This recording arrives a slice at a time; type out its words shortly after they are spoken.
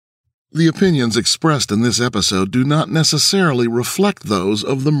The opinions expressed in this episode do not necessarily reflect those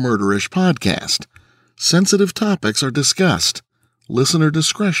of the Murderish podcast. Sensitive topics are discussed. Listener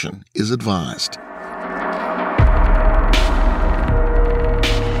discretion is advised.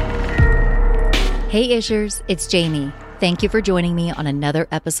 Hey Ishers, it's Jamie. Thank you for joining me on another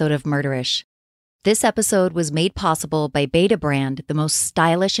episode of Murderish. This episode was made possible by Beta Brand, the most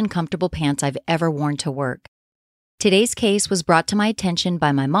stylish and comfortable pants I've ever worn to work. Today's case was brought to my attention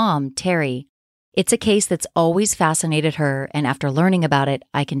by my mom, Terry. It's a case that's always fascinated her, and after learning about it,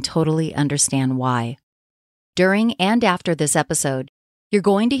 I can totally understand why. During and after this episode, you're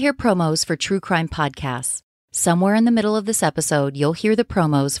going to hear promos for true crime podcasts. Somewhere in the middle of this episode, you'll hear the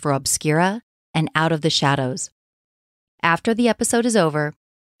promos for Obscura and Out of the Shadows. After the episode is over,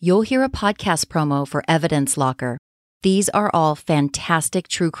 you'll hear a podcast promo for Evidence Locker. These are all fantastic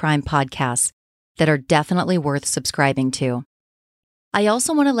true crime podcasts that are definitely worth subscribing to. I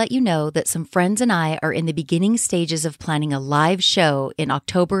also want to let you know that some friends and I are in the beginning stages of planning a live show in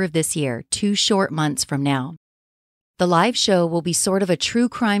October of this year, 2 short months from now. The live show will be sort of a true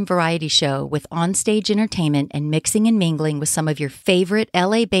crime variety show with onstage entertainment and mixing and mingling with some of your favorite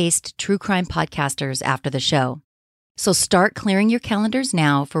LA-based true crime podcasters after the show. So start clearing your calendars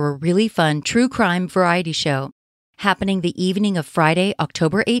now for a really fun true crime variety show happening the evening of Friday,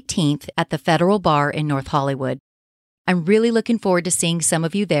 October 18th at the Federal Bar in North Hollywood. I'm really looking forward to seeing some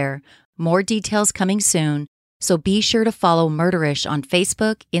of you there. More details coming soon, so be sure to follow Murderish on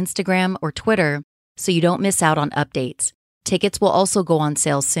Facebook, Instagram, or Twitter so you don't miss out on updates. Tickets will also go on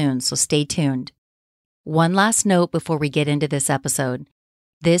sale soon, so stay tuned. One last note before we get into this episode.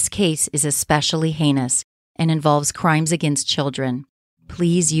 This case is especially heinous and involves crimes against children.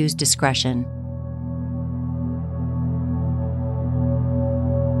 Please use discretion.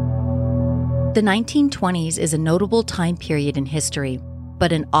 The 1920s is a notable time period in history,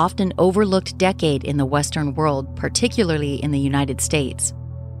 but an often overlooked decade in the Western world, particularly in the United States.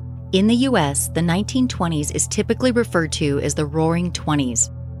 In the U.S., the 1920s is typically referred to as the Roaring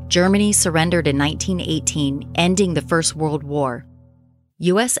Twenties. Germany surrendered in 1918, ending the First World War.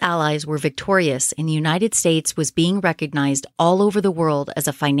 U.S. allies were victorious, and the United States was being recognized all over the world as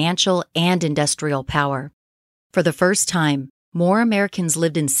a financial and industrial power. For the first time, more Americans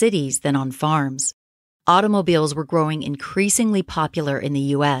lived in cities than on farms. Automobiles were growing increasingly popular in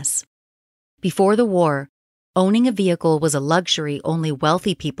the U.S. Before the war, owning a vehicle was a luxury only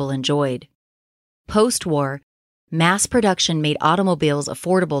wealthy people enjoyed. Post-war, mass production made automobiles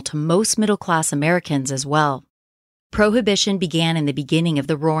affordable to most middle-class Americans as well. Prohibition began in the beginning of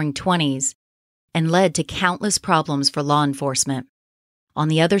the Roaring Twenties and led to countless problems for law enforcement. On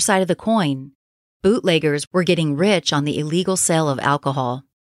the other side of the coin, bootleggers were getting rich on the illegal sale of alcohol.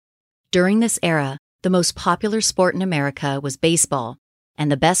 During this era, the most popular sport in America was baseball,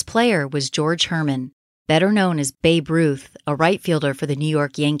 and the best player was George Herman, better known as Babe Ruth, a right fielder for the New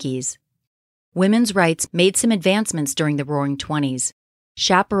York Yankees. Women's rights made some advancements during the Roaring Twenties.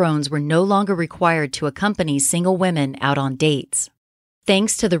 Chaperones were no longer required to accompany single women out on dates.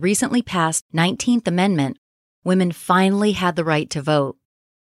 Thanks to the recently passed 19th Amendment, women finally had the right to vote.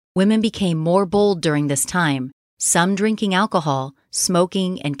 Women became more bold during this time, some drinking alcohol,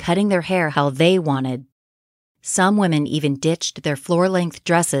 smoking, and cutting their hair how they wanted. Some women even ditched their floor-length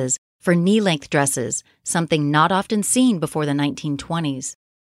dresses for knee-length dresses, something not often seen before the 1920s.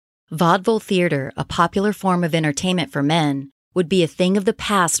 Vaudeville theater, a popular form of entertainment for men, would be a thing of the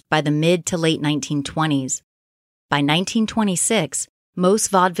past by the mid to late 1920s. By 1926, most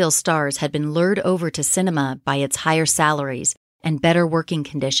vaudeville stars had been lured over to cinema by its higher salaries and better working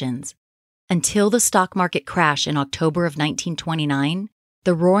conditions. Until the stock market crash in October of 1929,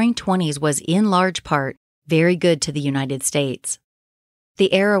 the Roaring Twenties was in large part very good to the United States.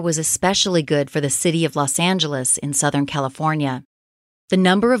 The era was especially good for the city of Los Angeles in Southern California. The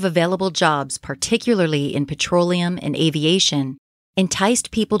number of available jobs, particularly in petroleum and aviation, enticed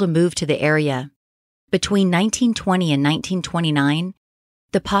people to move to the area. Between 1920 and 1929,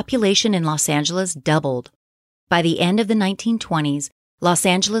 the population in Los Angeles doubled. By the end of the 1920s, Los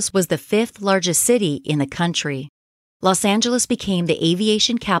Angeles was the 5th largest city in the country. Los Angeles became the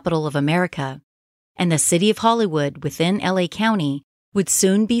aviation capital of America, and the city of Hollywood within LA County would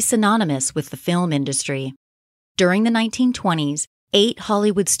soon be synonymous with the film industry. During the 1920s, 8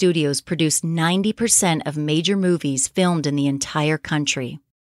 Hollywood studios produced 90% of major movies filmed in the entire country.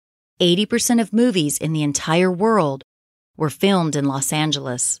 80% of movies in the entire world were filmed in Los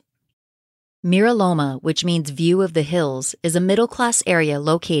Angeles. Mira Loma, which means view of the hills, is a middle-class area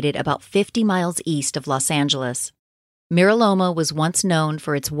located about 50 miles east of Los Angeles. Mira Loma was once known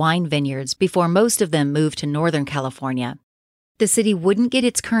for its wine vineyards before most of them moved to Northern California. The city wouldn't get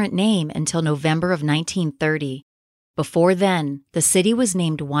its current name until November of 1930. Before then, the city was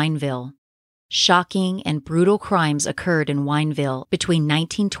named Wineville. Shocking and brutal crimes occurred in Wineville between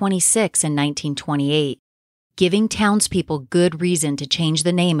 1926 and 1928, giving townspeople good reason to change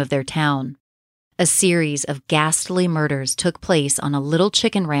the name of their town. A series of ghastly murders took place on a little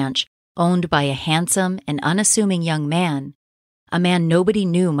chicken ranch owned by a handsome and unassuming young man, a man nobody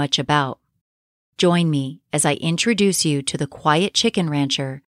knew much about. Join me as I introduce you to the quiet chicken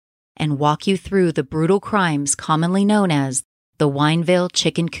rancher and walk you through the brutal crimes commonly known as the Wineville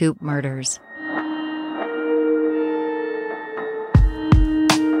Chicken Coop Murders.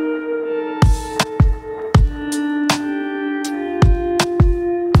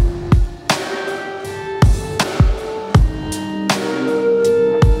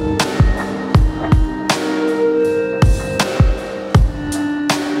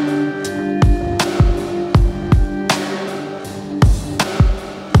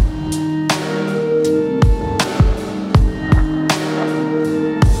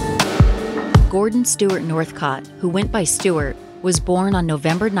 Gordon Stewart Northcott, who went by Stewart, was born on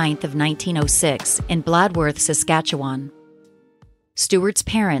November 9th of 1906 in Bladworth, Saskatchewan. Stewart's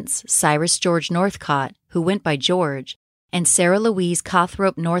parents, Cyrus George Northcott, who went by George, and Sarah Louise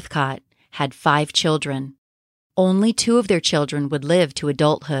Cothrope Northcott, had 5 children. Only 2 of their children would live to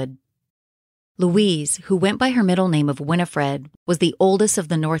adulthood. Louise, who went by her middle name of Winifred, was the oldest of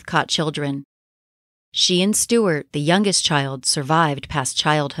the Northcott children. She and Stewart, the youngest child, survived past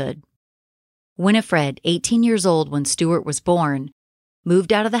childhood. Winifred, 18 years old when Stewart was born,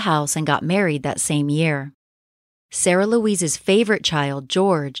 moved out of the house and got married that same year. Sarah Louise's favorite child,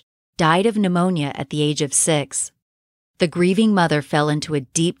 George, died of pneumonia at the age of 6. The grieving mother fell into a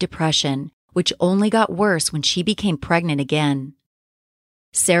deep depression, which only got worse when she became pregnant again.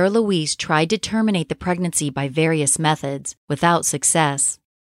 Sarah Louise tried to terminate the pregnancy by various methods, without success.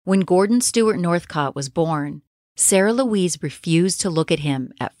 When Gordon Stewart Northcott was born, Sarah Louise refused to look at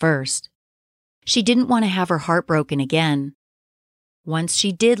him at first. She didn't want to have her heart broken again. Once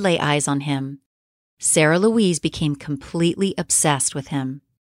she did lay eyes on him, Sarah Louise became completely obsessed with him.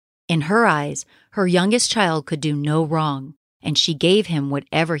 In her eyes, her youngest child could do no wrong, and she gave him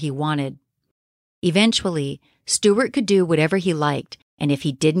whatever he wanted. Eventually, Stewart could do whatever he liked, and if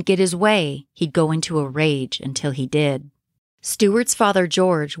he didn't get his way, he'd go into a rage until he did. Stewart's father,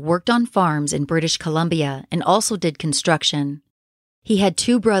 George, worked on farms in British Columbia and also did construction. He had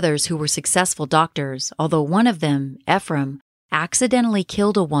 2 brothers who were successful doctors, although one of them, Ephraim, accidentally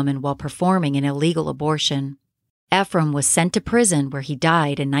killed a woman while performing an illegal abortion. Ephraim was sent to prison where he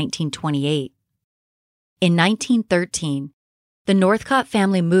died in 1928. In 1913, the Northcott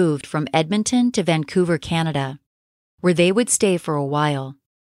family moved from Edmonton to Vancouver, Canada, where they would stay for a while.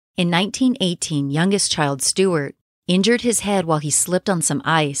 In 1918, youngest child Stewart injured his head while he slipped on some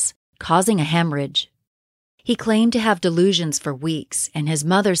ice, causing a hemorrhage. He claimed to have delusions for weeks, and his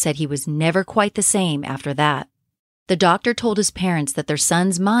mother said he was never quite the same after that. The doctor told his parents that their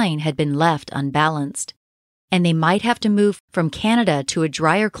son's mind had been left unbalanced, and they might have to move from Canada to a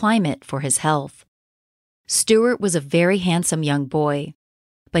drier climate for his health. Stewart was a very handsome young boy,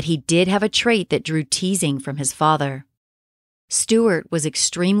 but he did have a trait that drew teasing from his father. Stewart was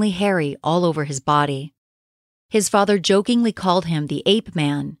extremely hairy all over his body. His father jokingly called him the Ape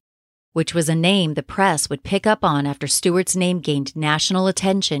Man, which was a name the press would pick up on after Stewart's name gained national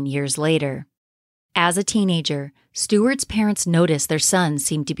attention years later. As a teenager, Stewart's parents noticed their son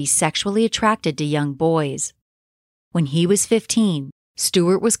seemed to be sexually attracted to young boys. When he was 15,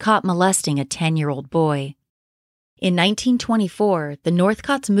 Stewart was caught molesting a 10-year-old boy. In 1924, the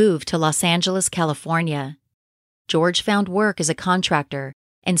Northcotts moved to Los Angeles, California. George found work as a contractor,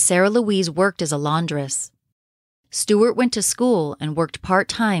 and Sarah Louise worked as a laundress. Stewart went to school and worked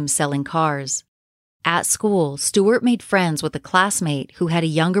part-time selling cars. At school, Stewart made friends with a classmate who had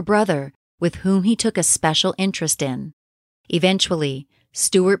a younger brother with whom he took a special interest in. Eventually,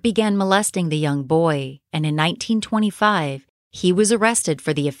 Stewart began molesting the young boy, and in 1925, he was arrested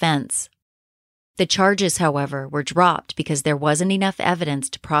for the offense. The charges, however, were dropped because there wasn't enough evidence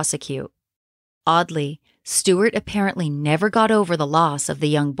to prosecute. Oddly, Stewart apparently never got over the loss of the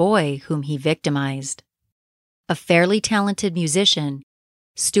young boy whom he victimized. A fairly talented musician,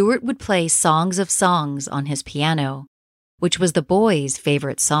 Stewart would play Songs of Songs on his piano, which was the boy's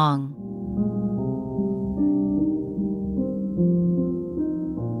favorite song.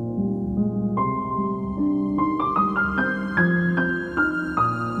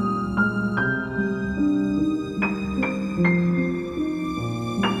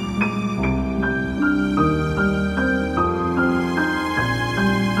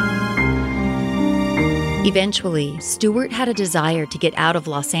 Eventually, Stewart had a desire to get out of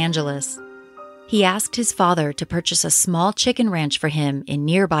Los Angeles. He asked his father to purchase a small chicken ranch for him in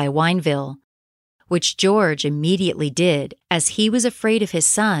nearby Wineville, which George immediately did, as he was afraid of his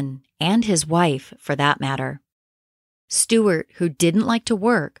son, and his wife for that matter. Stewart, who didn't like to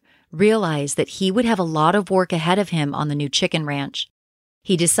work, realized that he would have a lot of work ahead of him on the new chicken ranch.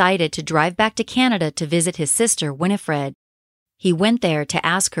 He decided to drive back to Canada to visit his sister, Winifred. He went there to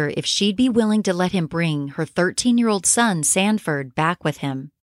ask her if she'd be willing to let him bring her 13-year-old son, Sanford, back with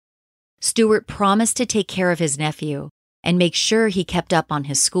him. Stewart promised to take care of his nephew and make sure he kept up on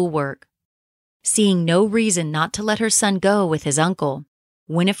his schoolwork. Seeing no reason not to let her son go with his uncle,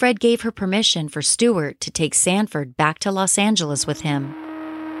 Winifred gave her permission for Stewart to take Sanford back to Los Angeles with him.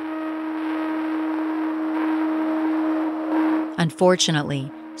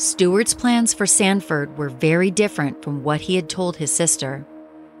 Unfortunately, Stewart's plans for Sanford were very different from what he had told his sister.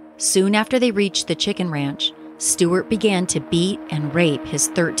 Soon after they reached the chicken ranch, Stewart began to beat and rape his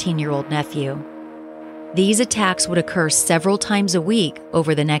 13-year-old nephew. These attacks would occur several times a week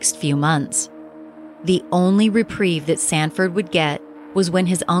over the next few months. The only reprieve that Sanford would get was when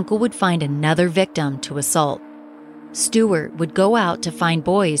his uncle would find another victim to assault. Stewart would go out to find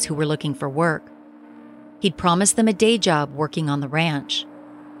boys who were looking for work. He'd promise them a day job working on the ranch.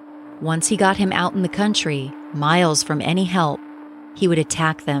 Once he got him out in the country, miles from any help, he would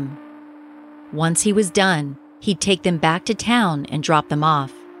attack them. Once he was done, he'd take them back to town and drop them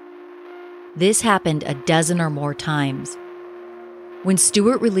off. This happened a dozen or more times. When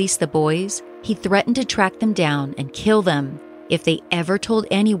Stewart released the boys, he threatened to track them down and kill them if they ever told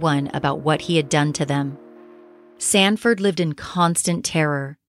anyone about what he had done to them. Sanford lived in constant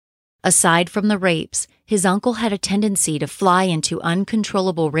terror. Aside from the rapes, his uncle had a tendency to fly into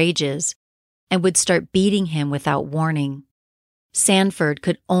uncontrollable rages and would start beating him without warning. Sanford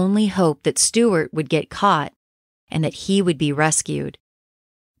could only hope that Stewart would get caught and that he would be rescued.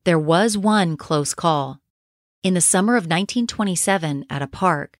 There was one close call. In the summer of 1927, at a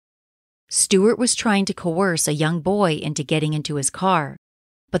park, Stewart was trying to coerce a young boy into getting into his car,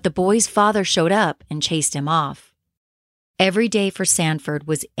 but the boy's father showed up and chased him off. Every day for Sanford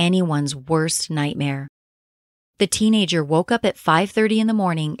was anyone's worst nightmare. The teenager woke up at 5:30 in the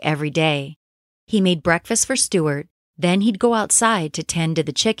morning every day. He made breakfast for Stewart, then he'd go outside to tend to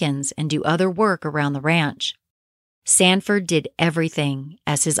the chickens and do other work around the ranch. Sanford did everything,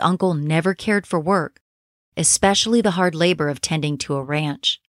 as his uncle never cared for work, especially the hard labor of tending to a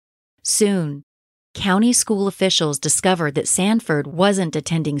ranch. Soon, county school officials discovered that Sanford wasn't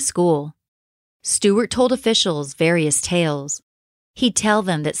attending school. Stewart told officials various tales. He'd tell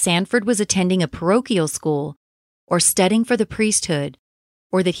them that Sanford was attending a parochial school or studying for the priesthood,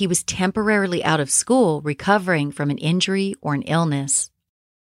 or that he was temporarily out of school recovering from an injury or an illness.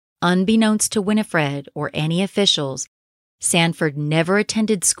 Unbeknownst to Winifred or any officials, Sanford never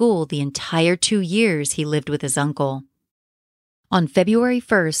attended school the entire 2 years he lived with his uncle. On February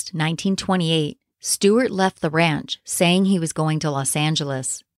 1st, 1928, Stewart left the ranch, saying he was going to Los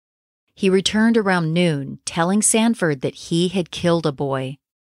Angeles. He returned around noon, telling Sanford that he had killed a boy.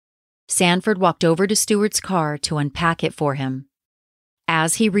 Sanford walked over to Stewart's car to unpack it for him.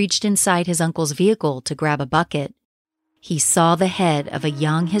 As he reached inside his uncle's vehicle to grab a bucket, he saw the head of a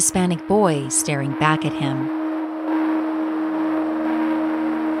young Hispanic boy staring back at him.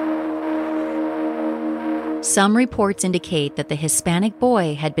 Some reports indicate that the Hispanic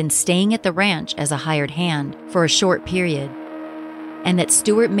boy had been staying at the ranch as a hired hand for a short period, and that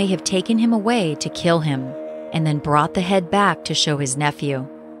Stewart may have taken him away to kill him and then brought the head back to show his nephew.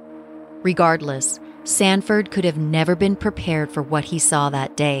 Regardless, Sanford could have never been prepared for what he saw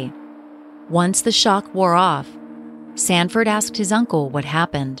that day. Once the shock wore off, Sanford asked his uncle what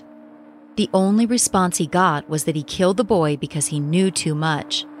happened. The only response he got was that he killed the boy because he knew too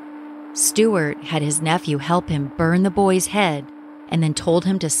much. Stewart had his nephew help him burn the boy's head and then told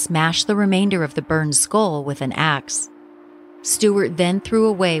him to smash the remainder of the burned skull with an axe. Stewart then threw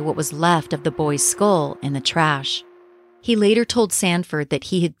away what was left of the boy's skull in the trash. He later told Sanford that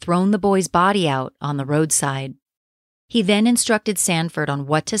he had thrown the boy's body out on the roadside. He then instructed Sanford on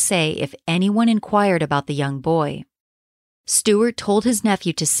what to say if anyone inquired about the young boy. Stewart told his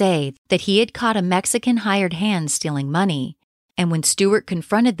nephew to say that he had caught a Mexican hired hand stealing money, and when Stewart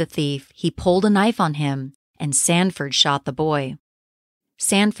confronted the thief, he pulled a knife on him, and Sanford shot the boy.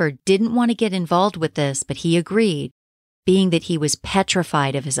 Sanford didn't want to get involved with this, but he agreed, being that he was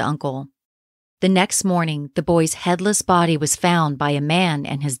petrified of his uncle. The next morning, the boy's headless body was found by a man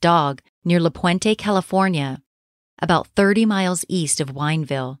and his dog near La Puente, California, about 30 miles east of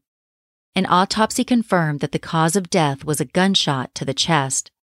Wineville. An autopsy confirmed that the cause of death was a gunshot to the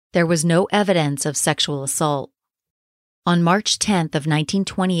chest. There was no evidence of sexual assault. On March 10th of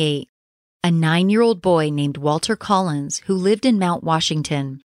 1928, a 9-year-old boy named Walter Collins, who lived in Mount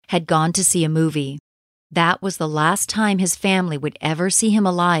Washington, had gone to see a movie. That was the last time his family would ever see him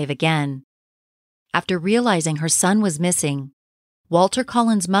alive again. After realizing her son was missing, Walter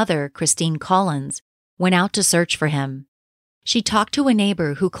Collins' mother, Christine Collins, went out to search for him. She talked to a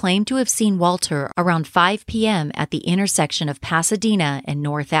neighbor who claimed to have seen Walter around 5 p.m. at the intersection of Pasadena and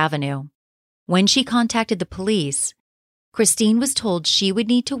North Avenue. When she contacted the police, Christine was told she would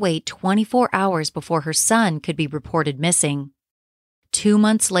need to wait 24 hours before her son could be reported missing. 2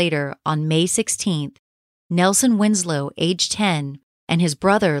 months later, on May 16th, Nelson Winslow, age 10, and his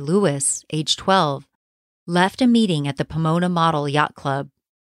brother, Louis, age 12, left a meeting at the Pomona Model Yacht Club.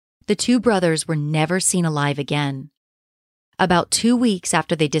 The two brothers were never seen alive again. About 2 weeks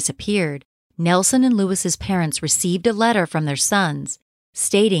after they disappeared, Nelson and Louis's parents received a letter from their sons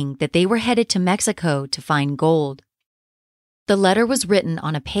stating that they were headed to Mexico to find gold. The letter was written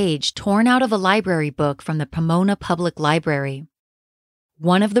on a page torn out of a library book from the Pomona Public Library.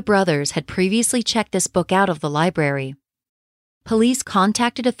 One of the brothers had previously checked this book out of the library. Police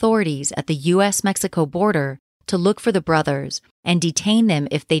contacted authorities at the U.S.-Mexico border to look for the brothers and detain them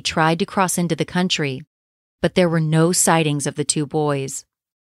if they tried to cross into the country, but there were no sightings of the two boys.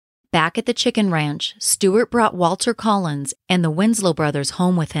 Back at the chicken ranch, Stewart brought Walter Collins and the Winslow brothers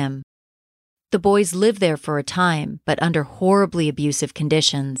home with him. The boys lived there for a time, but under horribly abusive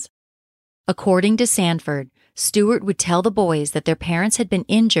conditions. According to Sanford, Stewart would tell the boys that their parents had been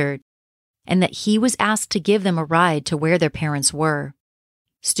injured and that he was asked to give them a ride to where their parents were.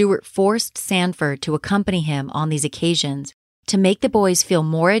 Stewart forced Sanford to accompany him on these occasions to make the boys feel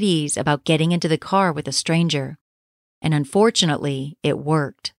more at ease about getting into the car with a stranger. And unfortunately, it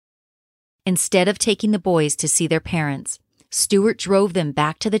worked. Instead of taking the boys to see their parents, Stewart drove them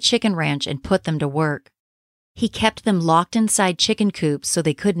back to the chicken ranch and put them to work. He kept them locked inside chicken coops so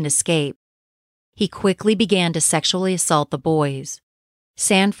they couldn't escape. He quickly began to sexually assault the boys.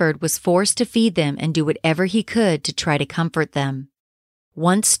 Sanford was forced to feed them and do whatever he could to try to comfort them.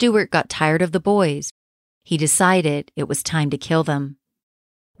 Once Stewart got tired of the boys, he decided it was time to kill them.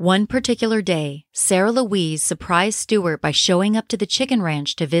 One particular day, Sarah Louise surprised Stewart by showing up to the chicken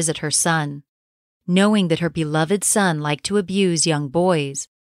ranch to visit her son. Knowing that her beloved son liked to abuse young boys,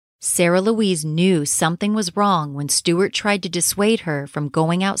 Sarah Louise knew something was wrong when Stewart tried to dissuade her from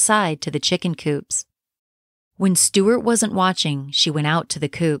going outside to the chicken coops. When Stewart wasn't watching, she went out to the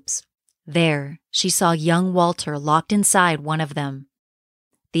coops. There, she saw young Walter locked inside one of them.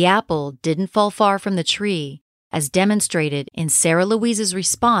 The apple didn't fall far from the tree, as demonstrated in Sarah Louise's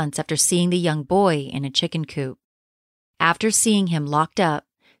response after seeing the young boy in a chicken coop. After seeing him locked up,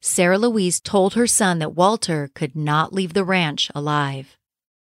 Sarah Louise told her son that Walter could not leave the ranch alive.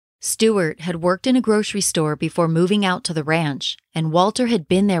 Stewart had worked in a grocery store before moving out to the ranch, and Walter had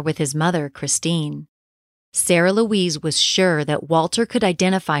been there with his mother, Christine. Sarah Louise was sure that Walter could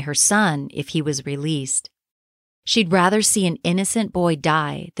identify her son if he was released. She'd rather see an innocent boy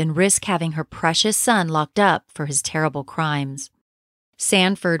die than risk having her precious son locked up for his terrible crimes.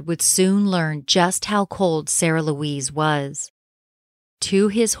 Sanford would soon learn just how cold Sarah Louise was. To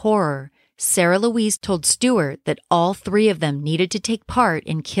his horror, Sarah Louise told Stewart that all three of them needed to take part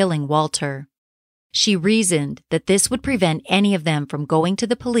in killing Walter. She reasoned that this would prevent any of them from going to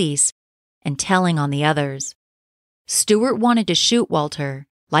the police and telling on the others. Stewart wanted to shoot Walter,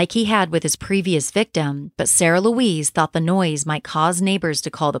 like he had with his previous victim, but Sarah Louise thought the noise might cause neighbors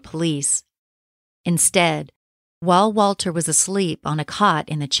to call the police. Instead, while Walter was asleep on a cot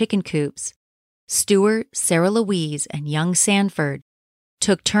in the chicken coops, Stewart, Sarah Louise, and young Sanford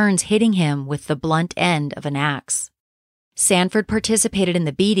took turns hitting him with the blunt end of an axe. Sanford participated in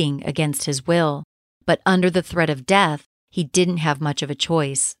the beating against his will, but under the threat of death, he didn't have much of a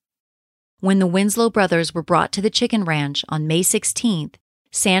choice. When the Winslow brothers were brought to the chicken ranch on May 16th,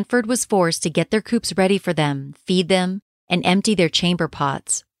 Sanford was forced to get their coops ready for them, feed them, and empty their chamber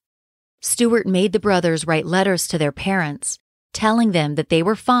pots. Stewart made the brothers write letters to their parents, telling them that they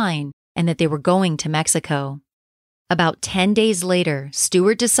were fine and that they were going to Mexico. About 10 days later,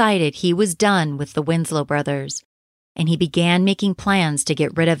 Stewart decided he was done with the Winslow brothers, and he began making plans to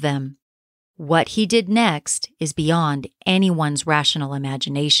get rid of them. What he did next is beyond anyone's rational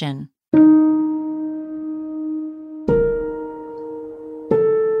imagination.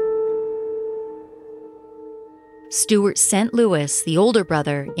 Stewart sent Louis, the older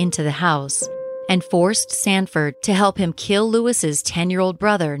brother, into the house and forced Sanford to help him kill Louis's 10-year-old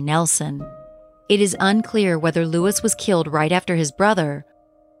brother, Nelson. It is unclear whether Louis was killed right after his brother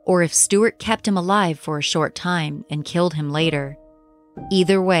or if Stewart kept him alive for a short time and killed him later.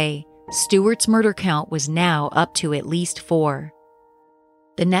 Either way, Stewart's murder count was now up to at least 4.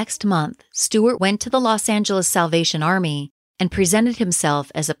 The next month, Stewart went to the Los Angeles Salvation Army and presented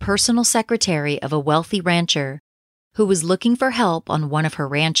himself as a personal secretary of a wealthy rancher who was looking for help on one of her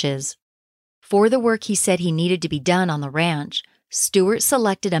ranches. For the work he said he needed to be done on the ranch, Stewart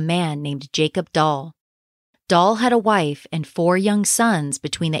selected a man named Jacob Dahl. Dahl had a wife and 4 young sons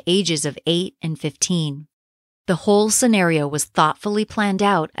between the ages of 8 and 15. The whole scenario was thoughtfully planned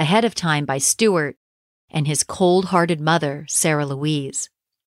out ahead of time by Stewart and his cold-hearted mother, Sarah Louise.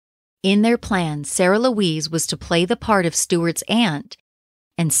 In their plan, Sarah Louise was to play the part of Stewart's aunt,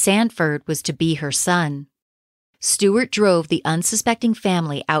 and Sanford was to be her son. Stewart drove the unsuspecting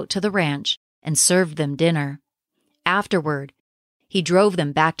family out to the ranch and served them dinner. Afterward, he drove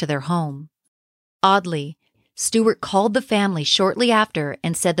them back to their home. Oddly, Stewart called the family shortly after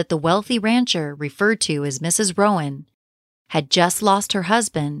and said that the wealthy rancher, referred to as Mrs. Rowan, had just lost her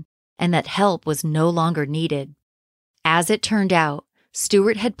husband and that help was no longer needed. As it turned out,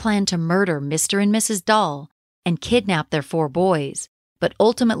 Stewart had planned to murder Mr. and Mrs. Dahl and kidnap their 4 boys, but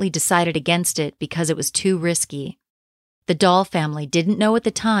ultimately decided against it because it was too risky. The Dahl family didn't know at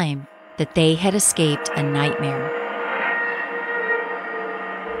the time that they had escaped a nightmare.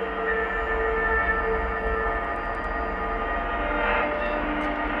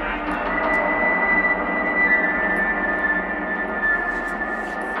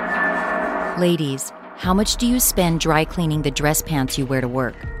 Ladies, how much do you spend dry cleaning the dress pants you wear to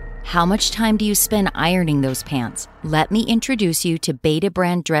work? How much time do you spend ironing those pants? Let me introduce you to Beta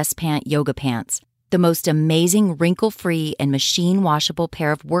Brand Dress Pant Yoga Pants, the most amazing wrinkle-free and machine-washable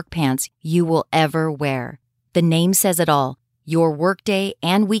pair of work pants you will ever wear. The name says it all. Your workday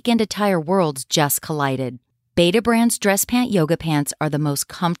and weekend attire worlds just collided. Beta Brand's Dress Pant Yoga Pants are the most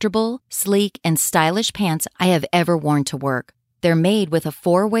comfortable, sleek, and stylish pants I have ever worn to work. They're made with a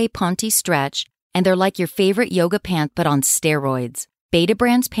 4-way Ponte stretch, and they're like your favorite yoga pant but on steroids. Beta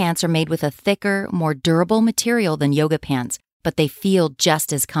Brand's pants are made with a thicker, more durable material than yoga pants, but they feel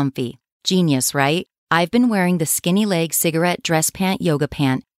just as comfy. Genius, right? I've been wearing the skinny leg cigarette dress pant yoga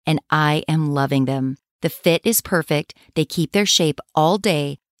pant, and I am loving them. The fit is perfect, they keep their shape all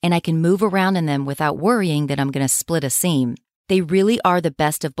day, and I can move around in them without worrying that I'm going to split a seam. They really are the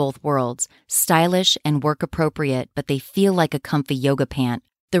best of both worlds, stylish and work appropriate, but they feel like a comfy yoga pant.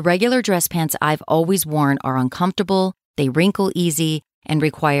 The regular dress pants I've always worn are uncomfortable, they wrinkle easy, and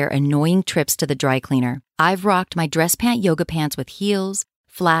require annoying trips to the dry cleaner. I've rocked my dress pant yoga pants with heels,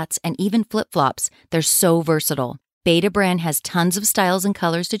 flats, and even flip-flops. They're so versatile. Beta Brand has tons of styles and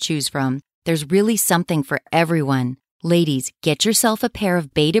colors to choose from. There's really something for everyone. Ladies, get yourself a pair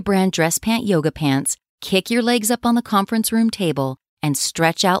of Beta Brand dress pant yoga pants, kick your legs up on the conference room table, and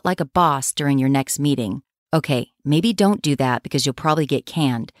stretch out like a boss during your next meeting. Okay, maybe don't do that because you'll probably get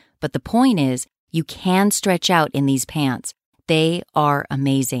canned, but the point is, you can stretch out in these pants. They are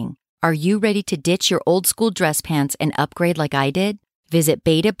amazing. Are you ready to ditch your old school dress pants and upgrade like I did? Visit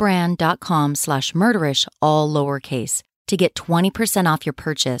betabrand.com/murderish, all lowercase, to get 20% off your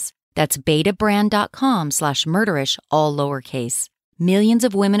purchase. That's betabrand.com/murderish, all lowercase. Millions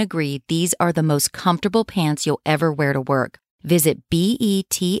of women agree these are the most comfortable pants you'll ever wear to work. Visit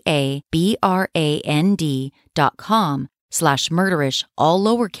betabrand.com/murderish, all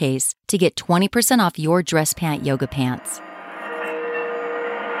lowercase, to get 20% off your dress pant yoga pants.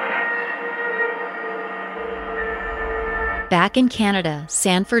 Back in Canada,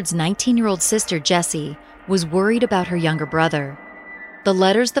 Sanford's 19-year-old sister, Jessie, was worried about her younger brother. The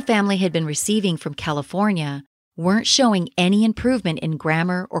letters the family had been receiving from California weren't showing any improvement in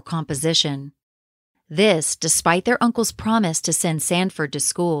grammar or composition. This, despite their uncle's promise to send Sanford to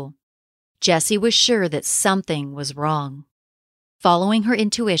school. Jessie was sure that something was wrong. Following her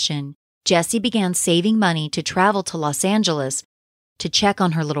intuition, Jessie began saving money to travel to Los Angeles to check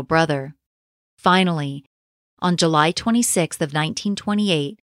on her little brother. Finally, on July 26th of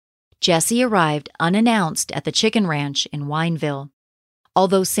 1928, Jessie arrived unannounced at the chicken ranch in Wineville.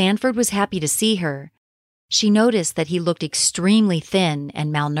 Although Sanford was happy to see her, she noticed that he looked extremely thin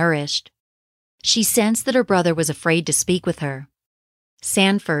and malnourished. She sensed that her brother was afraid to speak with her.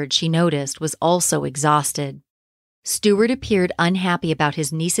 Sanford, she noticed, was also exhausted. Stewart appeared unhappy about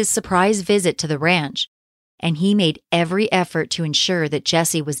his niece's surprise visit to the ranch, and he made every effort to ensure that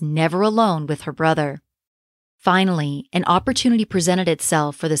Jessie was never alone with her brother. Finally, an opportunity presented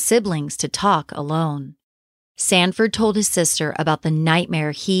itself for the siblings to talk alone. Sanford told his sister about the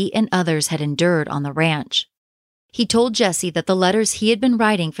nightmare he and others had endured on the ranch. He told Jessie that the letters he had been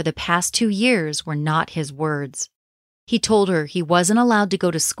writing for the past 2 years were not his words. He told her he wasn't allowed to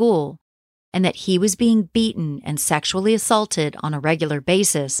go to school and that he was being beaten and sexually assaulted on a regular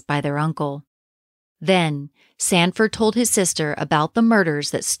basis by their uncle. Then, Sanford told his sister about the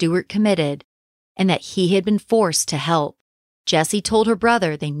murders that Stewart committed and that he had been forced to help. Jessie told her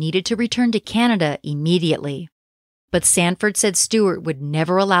brother they needed to return to Canada immediately. But Sanford said Stewart would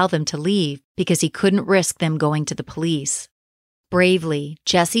never allow them to leave because he couldn't risk them going to the police. Bravely,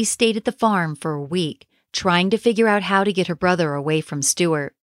 Jessie stayed at the farm for a week, trying to figure out how to get her brother away from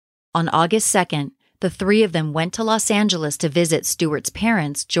Stewart. On August 2nd, the three of them went to Los Angeles to visit Stewart's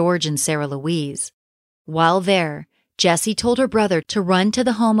parents, George and Sarah Louise. While there, Jessie told her brother to run to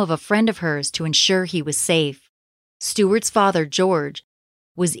the home of a friend of hers to ensure he was safe. Stewart's father, George,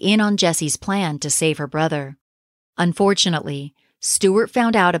 was in on Jessie's plan to save her brother. Unfortunately, Stewart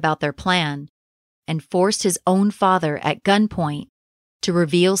found out about their plan and forced his own father at gunpoint to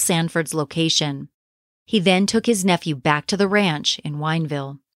reveal Sanford's location. He then took his nephew back to the ranch in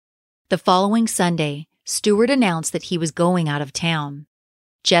Wineville. The following Sunday, Stewart announced that he was going out of town.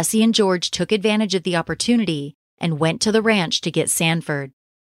 Jessie and George took advantage of the opportunity and went to the ranch to get Sanford.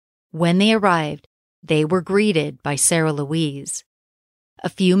 When they arrived, they were greeted by Sarah Louise. A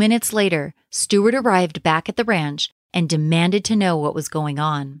few minutes later, Stewart arrived back at the ranch and demanded to know what was going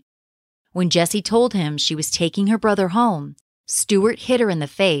on. When Jessie told him she was taking her brother home, Stewart hit her in the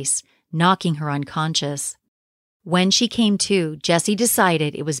face, knocking her unconscious. When she came to, Jessie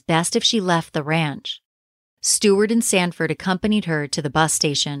decided it was best if she left the ranch. Stewart and Sanford accompanied her to the bus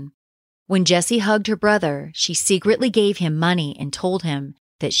station. When Jessie hugged her brother, she secretly gave him money and told him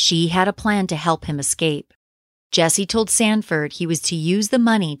that she had a plan to help him escape. Jessie told Sanford he was to use the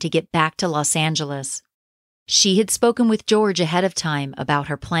money to get back to Los Angeles. She had spoken with George ahead of time about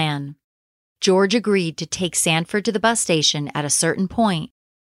her plan. George agreed to take Sanford to the bus station at a certain point,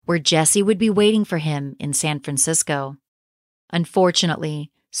 where Jessie would be waiting for him in San Francisco.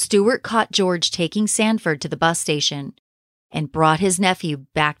 Unfortunately, Stewart caught George taking Sanford to the bus station and brought his nephew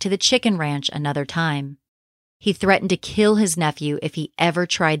back to the chicken ranch another time. He threatened to kill his nephew if he ever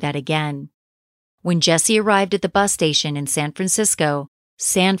tried that again. When Jessie arrived at the bus station in San Francisco,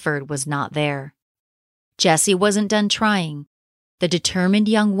 Sanford was not there. Jessie wasn't done trying. The determined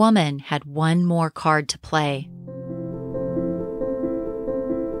young woman had one more card to play.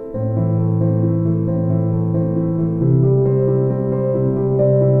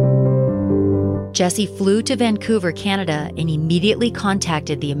 Jessie flew to Vancouver, Canada, and immediately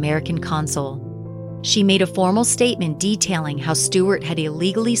contacted the American consul. She made a formal statement detailing how Stewart had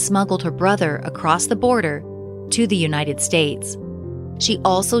illegally smuggled her brother across the border to the United States. She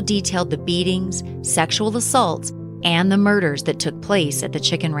also detailed the beatings, sexual assaults, and the murders that took place at the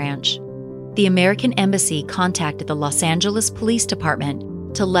chicken ranch. The American embassy contacted the Los Angeles Police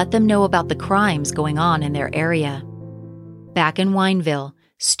Department to let them know about the crimes going on in their area. Back in Wineville,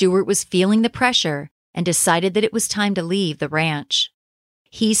 Stewart was feeling the pressure and decided that it was time to leave the ranch.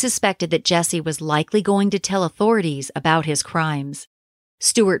 He suspected that Jessie was likely going to tell authorities about his crimes.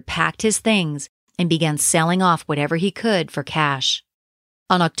 Stewart packed his things and began selling off whatever he could for cash.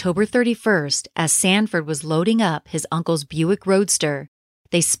 On October 31st, as Sanford was loading up his uncle's Buick Roadster,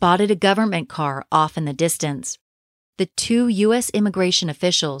 they spotted a government car off in the distance. The two U.S. immigration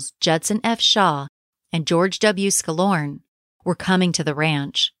officials, Judson F. Shaw and George W. Skillorn, were coming to the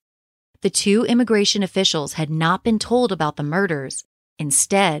ranch. The two immigration officials had not been told about the murders.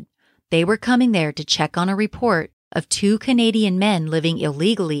 Instead, they were coming there to check on a report of two Canadian men living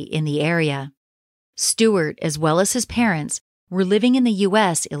illegally in the area. Stewart, as well as his parents, were living in the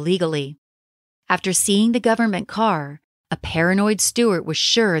U.S. illegally. After seeing the government car, a paranoid Stewart was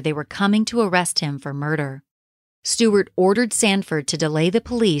sure they were coming to arrest him for murder. Stewart ordered Sanford to delay the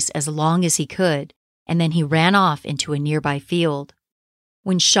police as long as he could, and then he ran off into a nearby field.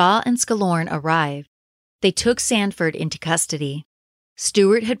 When Shaw and Skillorn arrived, they took Sanford into custody.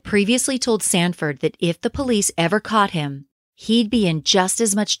 Stewart had previously told Sanford that if the police ever caught him, he'd be in just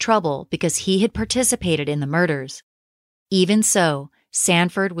as much trouble because he had participated in the murders. Even so,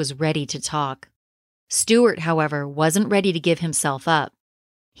 Sanford was ready to talk. Stewart, however, wasn't ready to give himself up.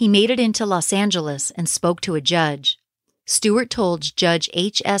 He made it into Los Angeles and spoke to a judge. Stewart told Judge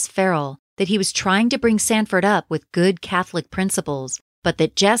H.S. Farrell that he was trying to bring Sanford up with good Catholic principles, but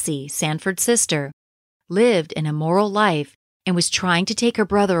that Jessie, Sanford's sister, lived an immoral life and was trying to take her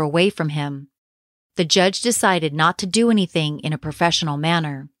brother away from him. The judge decided not to do anything in a professional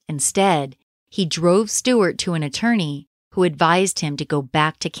manner. Instead, he drove Stewart to an attorney who advised him to go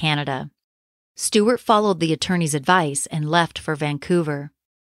back to Canada. Stewart followed the attorney's advice and left for Vancouver.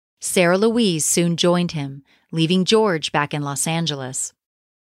 Sarah Louise soon joined him, leaving George back in Los Angeles.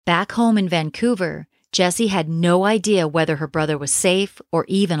 Back home in Vancouver, Jessie had no idea whether her brother was safe or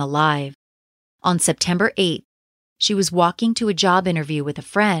even alive. On September 8th, she was walking to a job interview with a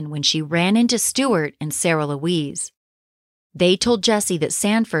friend when she ran into Stuart and Sarah Louise. They told Jesse that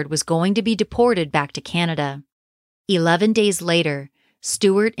Sanford was going to be deported back to Canada. 11 days later,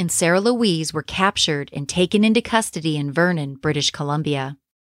 Stuart and Sarah Louise were captured and taken into custody in Vernon, British Columbia.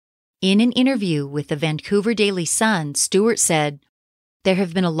 In an interview with the Vancouver Daily Sun, Stuart said, "There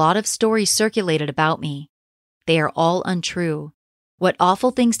have been a lot of stories circulated about me. They are all untrue. What awful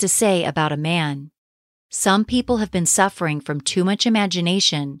things to say about a man. Some people have been suffering from too much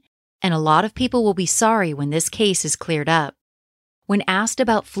imagination, and a lot of people will be sorry when this case is cleared up." When asked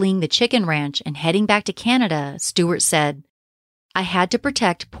about fleeing the chicken ranch and heading back to Canada, Stuart said, "I had to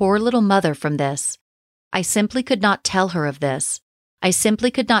protect poor little mother from this. I simply could not tell her of this. I simply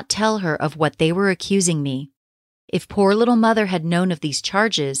could not tell her of what they were accusing me. If poor little mother had known of these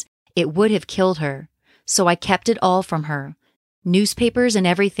charges, it would have killed her. So I kept it all from her. Newspapers and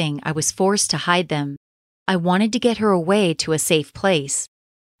everything, I was forced to hide them. I wanted to get her away to a safe place.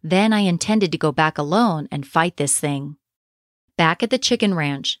 Then I intended to go back alone and fight this thing." Back at the chicken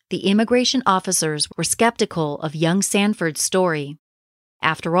ranch, the immigration officers were skeptical of young Sanford's story.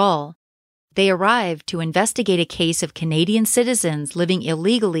 After all, they arrived to investigate a case of Canadian citizens living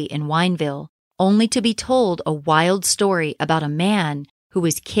illegally in Wineville, only to be told a wild story about a man who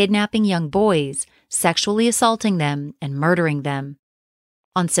was kidnapping young boys, sexually assaulting them, and murdering them.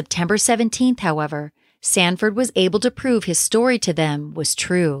 On September 17th, however, Sanford was able to prove his story to them was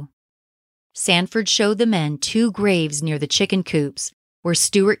true. Sanford showed the men 2 graves near the chicken coops where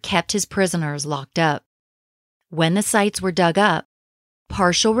Stuart kept his prisoners locked up. When the sites were dug up,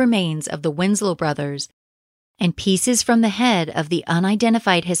 partial remains of the Winslow brothers and pieces from the head of the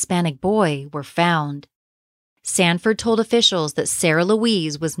unidentified Hispanic boy were found. Sanford told officials that Sarah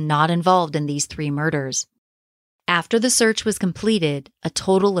Louise was not involved in these 3 murders. After the search was completed, a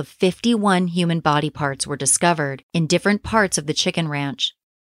total of 51 human body parts were discovered in different parts of the chicken ranch.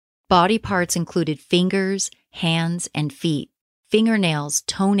 Body parts included fingers, hands, and feet, fingernails,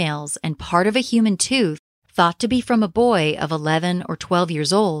 toenails, and part of a human tooth, thought to be from a boy of 11 or 12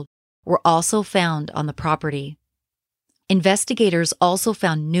 years old, were also found on the property. Investigators also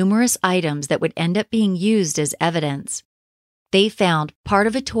found numerous items that would end up being used as evidence. They found part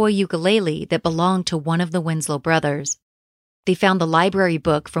of a toy ukulele that belonged to one of the Winslow brothers. They found the library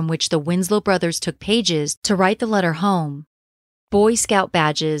book from which the Winslow brothers took pages to write the letter home. Boy Scout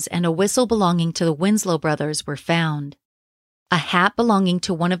badges and a whistle belonging to the Winslow brothers were found. A hat belonging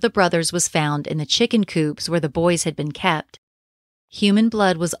to one of the brothers was found in the chicken coops where the boys had been kept. Human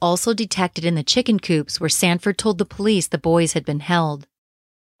blood was also detected in the chicken coops where Sanford told the police the boys had been held.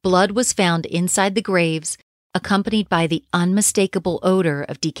 Blood was found inside the graves, accompanied by the unmistakable odor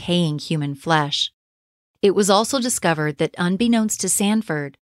of decaying human flesh. It was also discovered that, unbeknownst to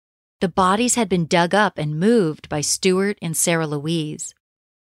Sanford, the bodies had been dug up and moved by Stuart and Sarah Louise.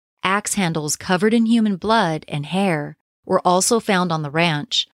 Axe handles covered in human blood and hair were also found on the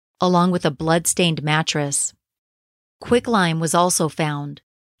ranch, along with a blood-stained mattress. Quicklime was also found.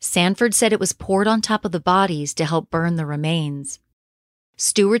 Sanford said it was poured on top of the bodies to help burn the remains.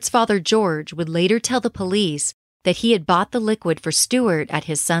 Stuart's father, George, would later tell the police that he had bought the liquid for Stuart at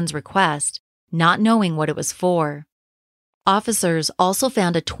his son's request, not knowing what it was for. Officers also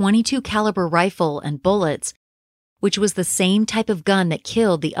found a .22 caliber rifle and bullets, which was the same type of gun that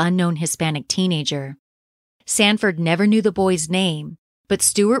killed the unknown Hispanic teenager. Sanford never knew the boy's name, but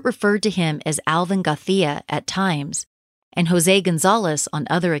Stuart referred to him as Alvin Gathia at times, and Jose Gonzalez on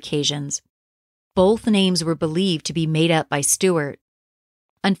other occasions. Both names were believed to be made up by Stuart.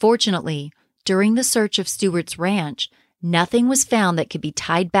 Unfortunately, during the search of Stuart's ranch, nothing was found that could be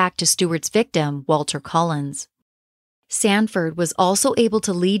tied back to Stuart's victim, Walter Collins. Sanford was also able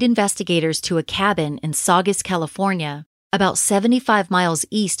to lead investigators to a cabin in Saugus, California, about 75 miles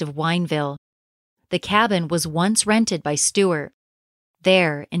east of Wineville. The cabin was once rented by Stuart.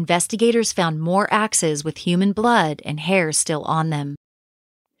 There, investigators found more axes with human blood and hair still on them.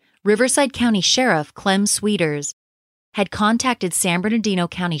 Riverside County Sheriff Clem Sweeters had contacted San Bernardino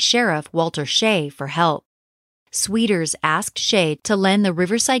County Sheriff Walter Shea for help. Sweeters asked Shea to lend the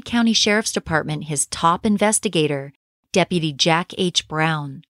Riverside County Sheriff's Department his top investigator, Deputy Jack H.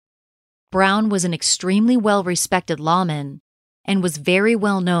 Brown. Brown was an extremely well-respected lawman and was very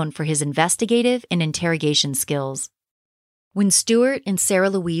well known for his investigative and interrogation skills. When Stuart and Sarah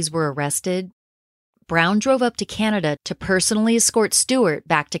Louise were arrested, Brown drove up to Canada to personally escort Stuart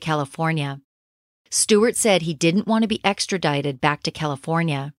back to California. Stuart said he didn't want to be extradited back to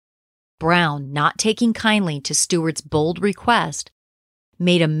California. Brown, not taking kindly to Stuart's bold request,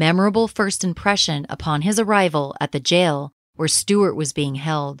 made a memorable first impression upon his arrival at the jail where Stuart was being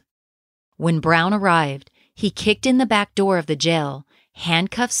held. When Brown arrived, he kicked in the back door of the jail,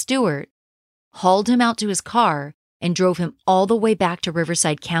 handcuffed Stewart, hauled him out to his car, and drove him all the way back to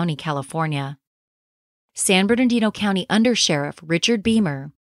Riverside County, California. San Bernardino County Undersheriff Richard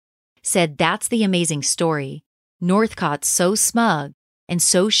Beamer said that's the amazing story. Northcott's so smug and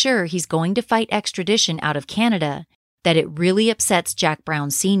so sure he's going to fight extradition out of Canada that it really upsets Jack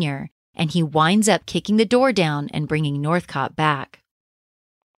Brown Sr., and he winds up kicking the door down and bringing Northcott back.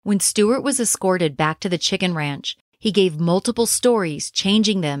 When Stewart was escorted back to the chicken ranch, he gave multiple stories,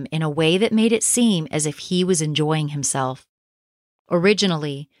 changing them in a way that made it seem as if he was enjoying himself.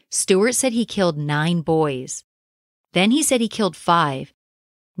 Originally, Stewart said he killed 9 boys. Then he said he killed 5,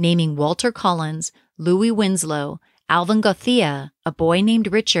 naming Walter Collins, Louis Winslow, Alvin Gothea, a boy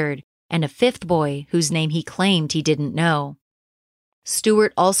named Richard, and a 5th boy whose name he claimed he didn't know.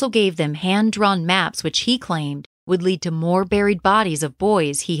 Stewart also gave them hand-drawn maps which he claimed would lead to more buried bodies of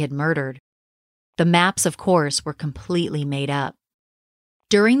boys he had murdered. The maps, of course, were completely made up.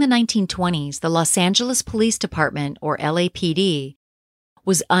 During the 1920s, the Los Angeles Police Department, or LAPD,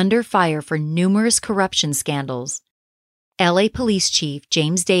 was under fire for numerous corruption scandals. LA Police Chief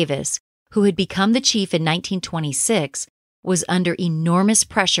James Davis, who had become the chief in 1926, was under enormous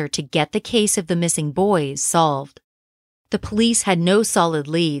pressure to get the case of the missing boys solved. The police had no solid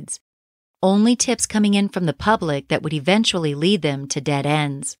leads, only tips coming in from the public that would eventually lead them to dead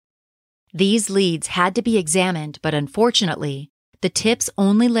ends. These leads had to be examined, but unfortunately, the tips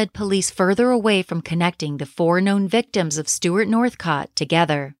only led police further away from connecting the 4 known victims of Stewart Northcott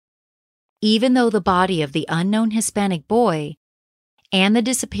together. Even though the body of the unknown Hispanic boy and the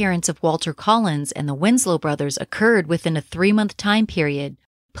disappearance of Walter Collins and the Winslow brothers occurred within a 3-month time period,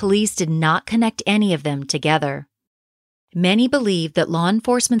 police did not connect any of them together. Many believe that law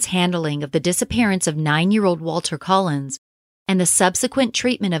enforcement's handling of the disappearance of 9-year-old Walter Collins and the subsequent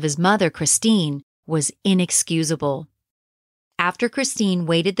treatment of his mother, Christine, was inexcusable. After Christine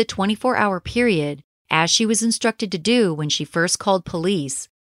waited the 24-hour period, as she was instructed to do when she first called police,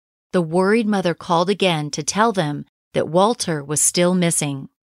 the worried mother called again to tell them that Walter was still missing.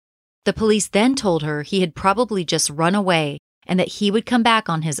 The police then told her he had probably just run away and that he would come back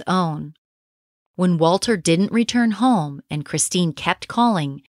on his own. When Walter didn't return home and Christine kept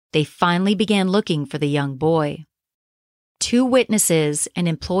calling, they finally began looking for the young boy. 2 witnesses, an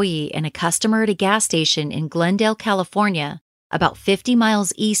employee and a customer at a gas station in Glendale, California, about 50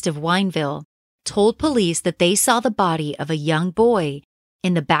 miles east of Wineville, told police that they saw the body of a young boy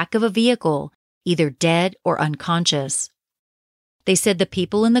in the back of a vehicle, either dead or unconscious. They said the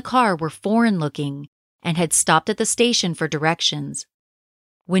people in the car were foreign-looking and had stopped at the station for directions.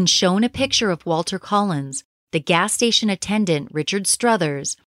 When shown a picture of Walter Collins, the gas station attendant, Richard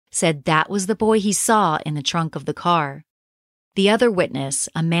Struthers, said that was the boy he saw in the trunk of the car. The other witness,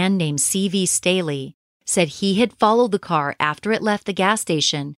 a man named C.V. Staley, said he had followed the car after it left the gas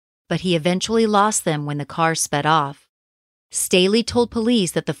station, but he eventually lost them when the car sped off. Staley told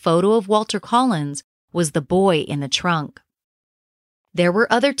police that the photo of Walter Collins was the boy in the trunk. There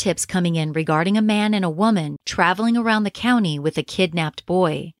were other tips coming in regarding a man and a woman traveling around the county with a kidnapped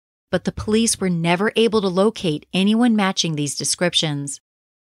boy, but the police were never able to locate anyone matching these descriptions.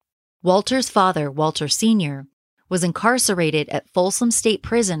 Walter's father, Walter Sr., was incarcerated at Folsom State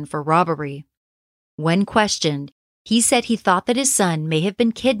Prison for robbery. When questioned, he said he thought that his son may have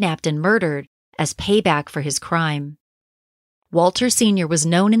been kidnapped and murdered as payback for his crime. Walter Sr. was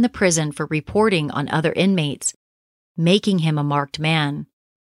known in the prison for reporting on other inmates, making him a marked man.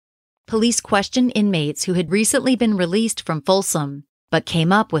 Police questioned inmates who had recently been released from Folsom, but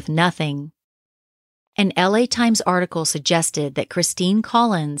came up with nothing. An LA Times article suggested that Christine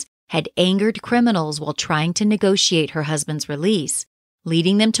Collins had angered criminals while trying to negotiate her husband's release,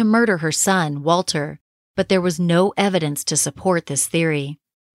 leading them to murder her son, Walter, but there was no evidence to support this theory.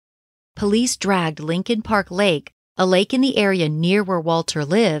 Police dragged Lincoln Park Lake, a lake in the area near where Walter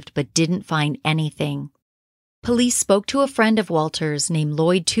lived, but didn't find anything. Police spoke to a friend of Walter's named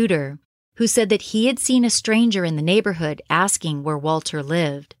Lloyd Tudor, who said that he had seen a stranger in the neighborhood asking where Walter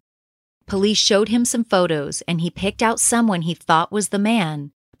lived. Police showed him some photos, and he picked out someone he thought was the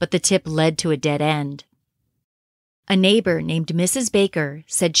man, but the tip led to a dead end. A neighbor named Mrs. Baker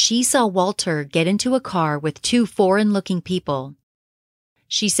said she saw Walter get into a car with 2 foreign-looking people.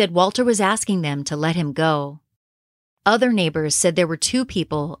 She said Walter was asking them to let him go. Other neighbors said there were 2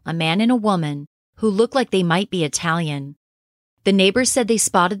 people, a man and a woman, who looked like they might be Italian. The neighbors said they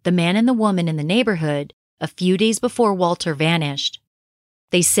spotted the man and the woman in the neighborhood a few days before Walter vanished.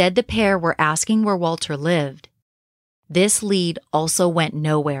 They said the pair were asking where Walter lived. This lead also went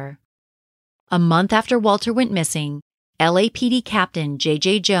nowhere. A month after Walter went missing, LAPD Captain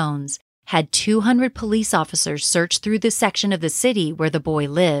J.J. Jones had 200 police officers search through the section of the city where the boy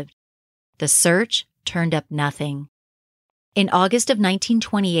lived. The search turned up nothing. In August of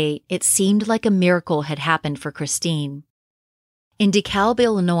 1928, it seemed like a miracle had happened for Christine. In DeKalb,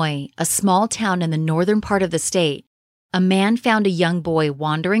 Illinois, a small town in the northern part of the state, a man found a young boy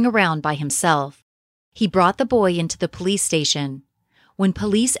wandering around by himself. He brought the boy into the police station. When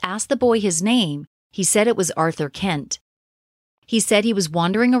police asked the boy his name, he said it was Arthur Kent. He said he was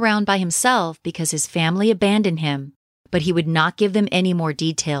wandering around by himself because his family abandoned him, but he would not give them any more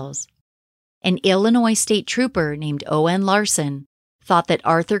details. An Illinois state trooper named O.N. Larson thought that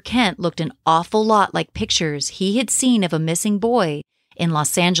Arthur Kent looked an awful lot like pictures he had seen of a missing boy in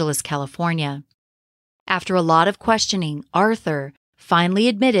Los Angeles, California. After a lot of questioning, Arthur finally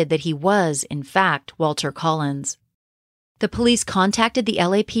admitted that he was, in fact, Walter Collins. The police contacted the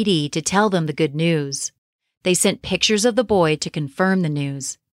LAPD to tell them the good news. They sent pictures of the boy to confirm the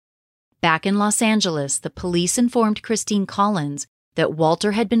news. Back in Los Angeles, the police informed Christine Collins that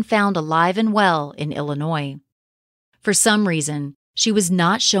Walter had been found alive and well in Illinois. For some reason, she was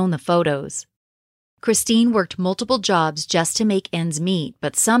not shown the photos. Christine worked multiple jobs just to make ends meet,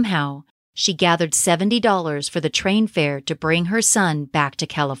 but somehow she gathered $70 for the train fare to bring her son back to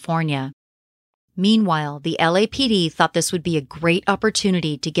California. Meanwhile, the LAPD thought this would be a great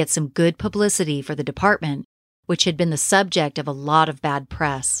opportunity to get some good publicity for the department, which had been the subject of a lot of bad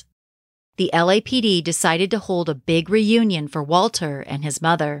press. The LAPD decided to hold a big reunion for Walter and his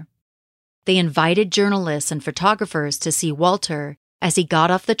mother. They invited journalists and photographers to see Walter as he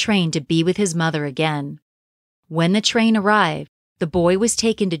got off the train to be with his mother again. When the train arrived, the boy was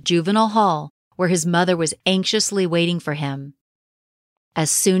taken to juvenile hall where his mother was anxiously waiting for him. As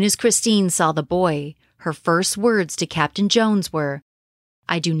soon as Christine saw the boy, her first words to Captain Jones were,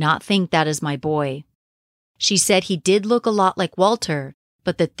 "I do not think that is my boy." She said he did look a lot like Walter,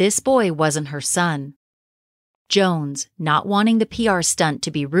 but that this boy wasn't her son. Jones, not wanting the PR stunt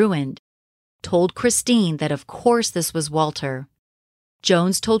to be ruined, told Christine that of course this was Walter.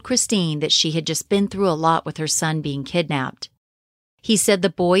 Jones told Christine that she had just been through a lot with her son being kidnapped. He said the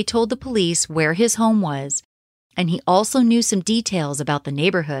boy told the police where his home was, and he also knew some details about the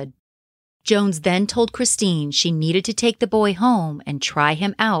neighborhood. Jones then told Christine she needed to take the boy home and try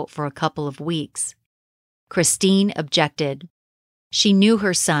him out for a couple of weeks. Christine objected. She knew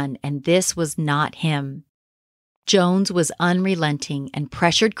her son, and this was not him. Jones was unrelenting and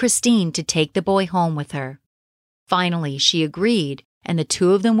pressured Christine to take the boy home with her. Finally, she agreed, and the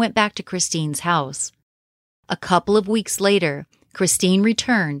two of them went back to Christine's house. A couple of weeks later, Christine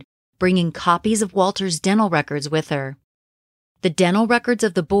returned, bringing copies of Walter's dental records with her. The dental records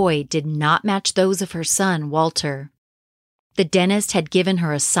of the boy did not match those of her son, Walter. The dentist had given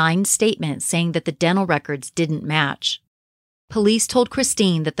her a signed statement saying that the dental records didn't match. Police told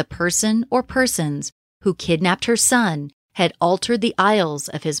Christine that the person or persons who kidnapped her son had altered the aisles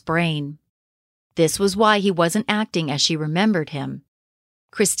of his brain. This was why he wasn't acting as she remembered him.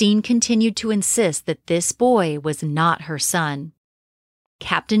 Christine continued to insist that this boy was not her son.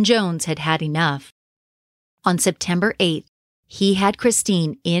 Captain Jones had had enough. On September 8th, he had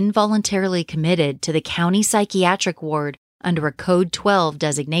Christine involuntarily committed to the county psychiatric ward under a Code 12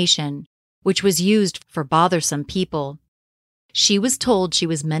 designation, which was used for bothersome people. She was told she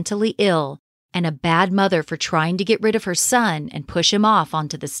was mentally ill and a bad mother for trying to get rid of her son and push him off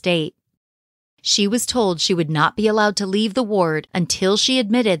onto the state. She was told she would not be allowed to leave the ward until she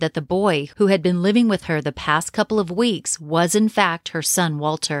admitted that the boy who had been living with her the past couple of weeks was in fact her son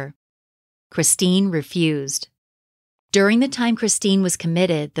Walter. Christine refused. During the time Christine was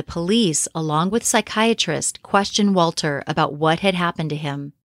committed, the police, along with psychiatrists, questioned Walter about what had happened to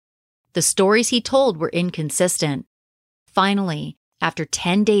him. The stories he told were inconsistent. Finally, after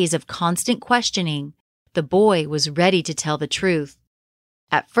 10 days of constant questioning, the boy was ready to tell the truth.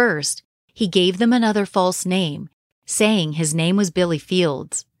 At first, he gave them another false name, saying his name was Billy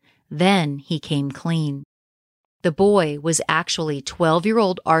Fields. Then he came clean. The boy was actually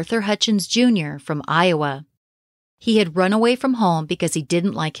 12-year-old Arthur Hutchins Jr. from Iowa. He had run away from home because he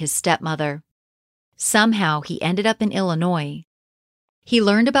didn't like his stepmother. Somehow he ended up in Illinois. He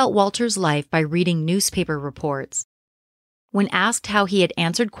learned about Walter's life by reading newspaper reports. When asked how he had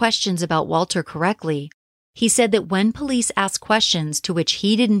answered questions about Walter correctly, he said that when police asked questions to which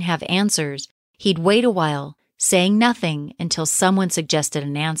he didn't have answers, he'd wait a while, saying nothing until someone suggested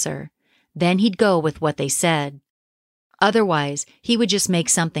an answer. Then he'd go with what they said. Otherwise, he would just make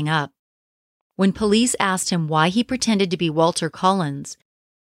something up. When police asked him why he pretended to be Walter Collins,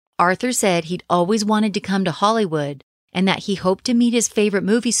 Arthur said he'd always wanted to come to Hollywood and that he hoped to meet his favorite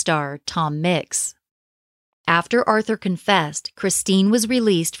movie star, Tom Mix. After Arthur confessed, Christine was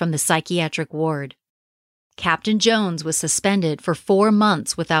released from the psychiatric ward. Captain Jones was suspended for 4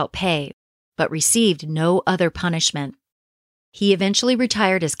 months without pay, but received no other punishment. He eventually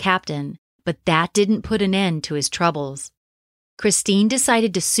retired as captain, but that didn't put an end to his troubles. Christine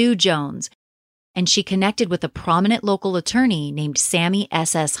decided to sue Jones, and she connected with a prominent local attorney named Sammy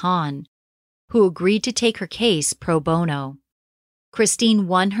S.S. Hahn, who agreed to take her case pro bono. Christine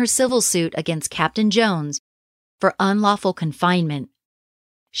won her civil suit against Captain Jones for unlawful confinement.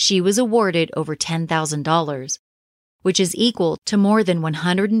 She was awarded over $10,000, which is equal to more than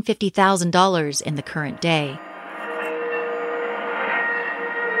 $150,000 in the current day.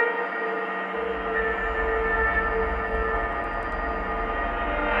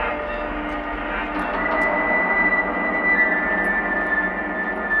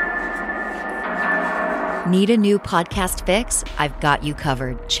 Need a new podcast fix? I've got you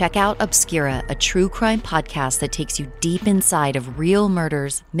covered. Check out Obscura, a true crime podcast that takes you deep inside of real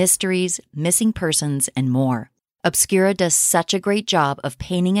murders, mysteries, missing persons, and more. Obscura does such a great job of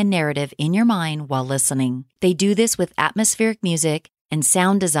painting a narrative in your mind while listening. They do this with atmospheric music and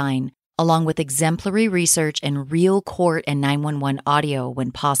sound design, along with exemplary research and real court and 911 audio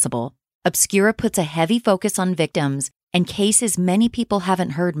when possible. Obscura puts a heavy focus on victims and cases many people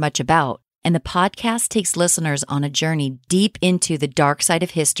haven't heard much about, and the podcast takes listeners on a journey deep into the dark side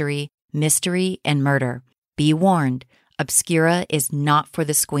of history, mystery, and murder. Be warned, Obscura is not for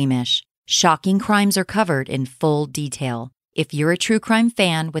the squeamish. Shocking crimes are covered in full detail. If you're a true crime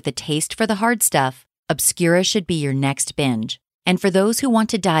fan with a taste for the hard stuff, Obscura should be your next binge. And for those who want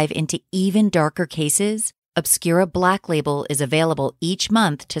to dive into even darker cases, Obscura Black Label is available each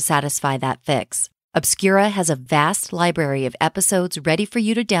month to satisfy that fix. Obscura has a vast library of episodes ready for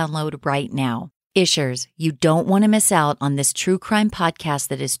you to download right now. Ishers, you don't want to miss out on this true crime podcast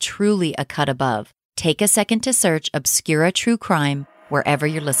that is truly a cut above. Take a second to search Obscura True Crime wherever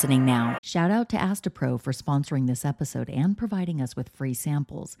you're listening now. Shout out to Astapro for sponsoring this episode and providing us with free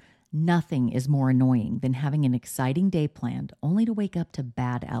samples. Nothing is more annoying than having an exciting day planned only to wake up to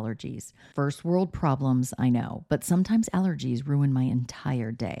bad allergies. First world problems, I know, but sometimes allergies ruin my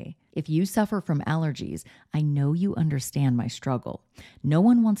entire day. If you suffer from allergies, I know you understand my struggle. No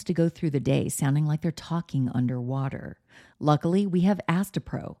one wants to go through the day sounding like they're talking underwater. Luckily, we have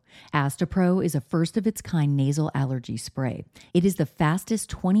Astapro. Astapro is a first-of-its-kind nasal allergy spray. It is the fastest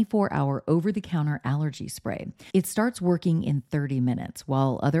 24-hour over-the-counter allergy spray. It starts working in 30 minutes,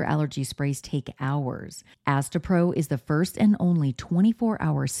 while other allergy sprays take hours. Astapro is the first and only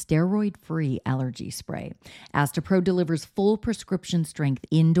 24-hour steroid-free allergy spray. Astapro delivers full prescription-strength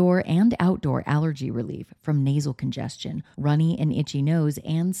indoor and outdoor allergy relief from nasal congestion, runny and itchy nose,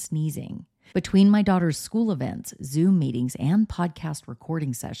 and sneezing. Between my daughter's school events, Zoom meetings, and podcast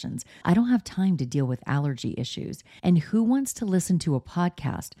recording sessions, I don't have time to deal with allergy issues. And who wants to listen to a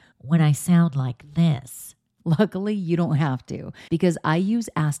podcast when I sound like this? Luckily, you don't have to, because I use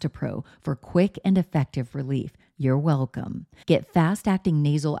Astapro for quick and effective relief. You're welcome. Get fast-acting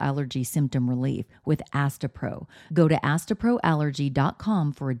nasal allergy symptom relief with Astapro. Go to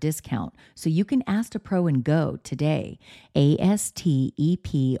astaproallergy.com for a discount so you can Astapro and go today. ASTEPRO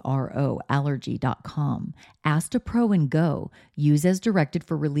allergy.com. Astapro and go. Use as directed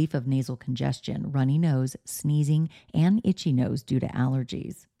for relief of nasal congestion, runny nose, sneezing, and itchy nose due to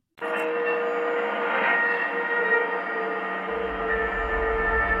allergies.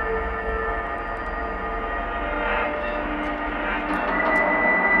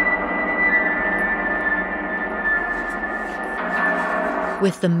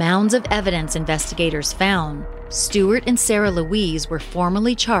 With the mounds of evidence investigators found, Stuart and Sarah Louise were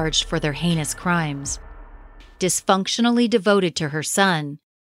formally charged for their heinous crimes. Dysfunctionally devoted to her son,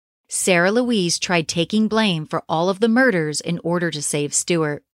 Sarah Louise tried taking blame for all of the murders in order to save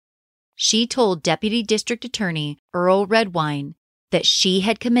Stuart. She told Deputy District Attorney Earl Redwine that she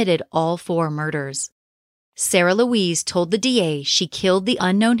had committed all 4 murders. Sarah Louise told the DA she killed the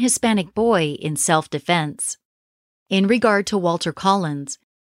unknown Hispanic boy in self-defense. In regard to Walter Collins,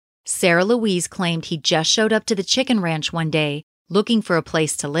 Sarah Louise claimed he just showed up to the chicken ranch one day looking for a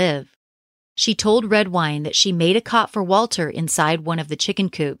place to live. She told Redwine that she made a cot for Walter inside one of the chicken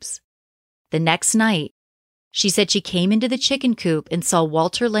coops. The next night, she said she came into the chicken coop and saw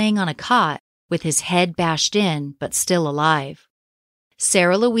Walter laying on a cot with his head bashed in but still alive.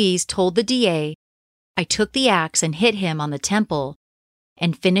 Sarah Louise told the DA, "I took the axe and hit him on the temple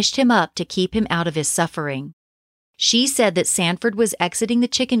and finished him up to keep him out of his suffering." She said that Sanford was exiting the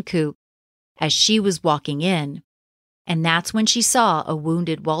chicken coop as she was walking in, and that's when she saw a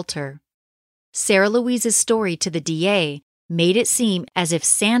wounded Walter. Sarah Louise's story to the DA made it seem as if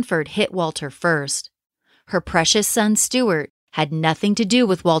Sanford hit Walter first. her precious son Stuart had nothing to do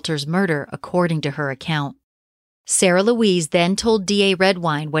with Walter's murder, according to her account. Sarah Louise then told D.A.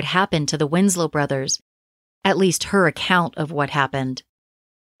 Redwine what happened to the Winslow brothers, at least her account of what happened.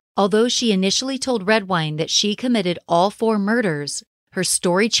 Although she initially told Redwine that she committed all 4 murders, her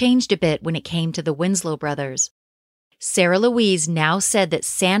story changed a bit when it came to the Winslow brothers. Sarah Louise now said that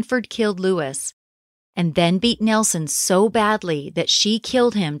Sanford killed Lewis and then beat Nelson so badly that she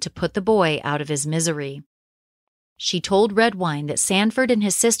killed him to put the boy out of his misery. She told Redwine that Sanford and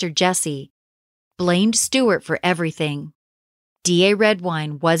his sister Jessie blamed Stuart for everything. D.A.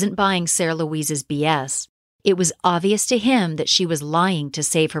 Redwine wasn't buying Sarah Louise's BS. It was obvious to him that she was lying to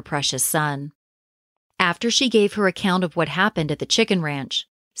save her precious son. After she gave her account of what happened at the chicken ranch,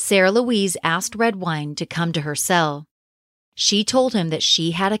 Sarah Louise asked Redwine to come to her cell. She told him that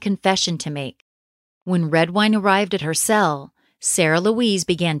she had a confession to make. When Redwine arrived at her cell, Sarah Louise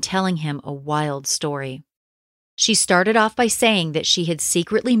began telling him a wild story. She started off by saying that she had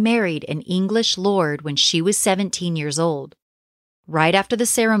secretly married an English lord when she was 17 years old. Right after the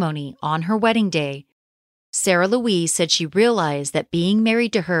ceremony, on her wedding day, Sarah Louise said she realized that being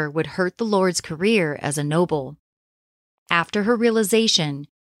married to her would hurt the lord's career as a noble. After her realization,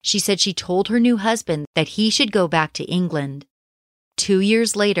 she said she told her new husband that he should go back to England. 2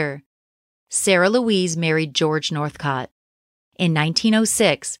 years later, Sarah Louise married George Northcott. In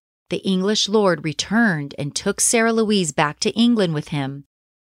 1906, the English lord returned and took Sarah Louise back to England with him,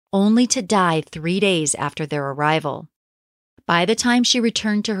 only to die 3 days after their arrival. By the time she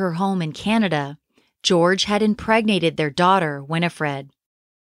returned to her home in Canada, George had impregnated their daughter, Winifred.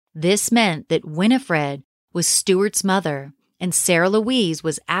 This meant that Winifred was Stuart's mother, and Sarah Louise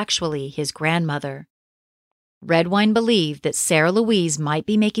was actually his grandmother. Redwine believed that Sarah Louise might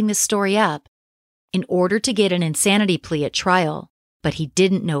be making this story up in order to get an insanity plea at trial, but he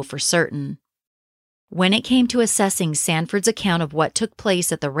didn't know for certain. When it came to assessing Sanford's account of what took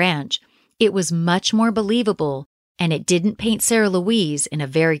place at the ranch, it was much more believable, and it didn't paint Sarah Louise in a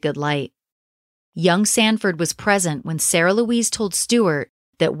very good light. Young Sanford was present when Sarah Louise told Stuart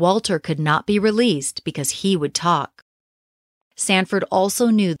that Walter could not be released because he would talk. Sanford also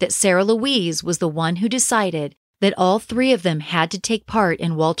knew that Sarah Louise was the one who decided that all 3 of them had to take part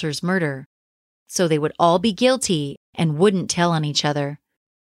in Walter's murder, so they would all be guilty and wouldn't tell on each other.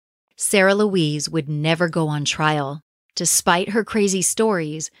 Sarah Louise would never go on trial. Despite her crazy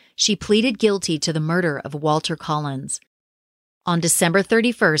stories, she pleaded guilty to the murder of Walter Collins. On December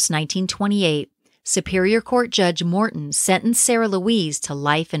 31, 1928, Superior Court Judge Morton sentenced Sarah Louise to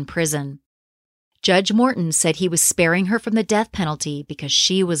life in prison. Judge Morton said he was sparing her from the death penalty because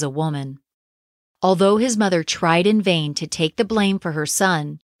she was a woman. Although his mother tried in vain to take the blame for her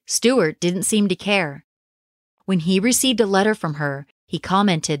son, Stuart didn't seem to care. When he received a letter from her, he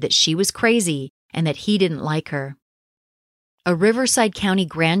commented that she was crazy and that he didn't like her. A Riverside County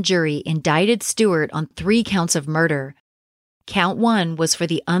grand jury indicted Stuart on 3 counts of murder. Count 1 was for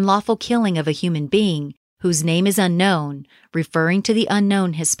the unlawful killing of a human being whose name is unknown, referring to the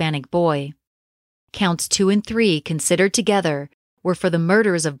unknown Hispanic boy. Counts 2 and 3, considered together, were for the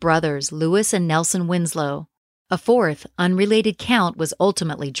murders of brothers Lewis and Nelson Winslow. A 4th, unrelated count was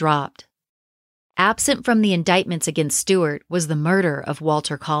ultimately dropped. Absent from the indictments against Stuart was the murder of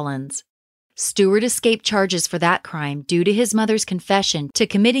Walter Collins. Stuart escaped charges for that crime due to his mother's confession to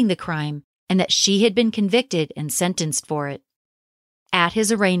committing the crime and that she had been convicted and sentenced for it. At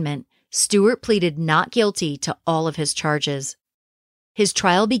his arraignment, Stuart pleaded not guilty to all of his charges. His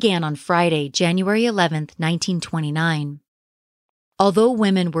trial began on Friday, January 11, 1929. Although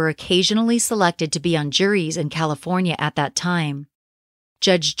women were occasionally selected to be on juries in California at that time,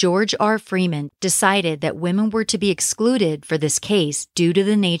 Judge George R. Freeman decided that women were to be excluded for this case due to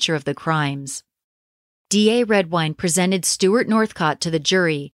the nature of the crimes. D.A. Redwine presented Stuart Northcott to the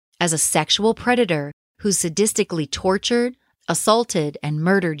jury as a sexual predator who sadistically tortured, assaulted, and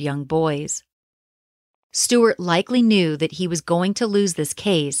murdered young boys. Stuart likely knew that he was going to lose this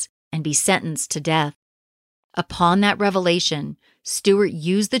case and be sentenced to death. Upon that revelation, Stuart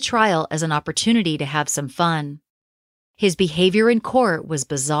used the trial as an opportunity to have some fun. His behavior in court was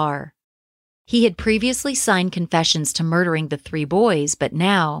bizarre. He had previously signed confessions to murdering the 3 boys, but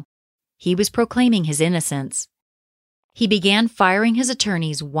now he was proclaiming his innocence. He began firing his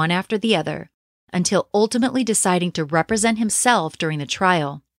attorneys one after the other, until ultimately deciding to represent himself during the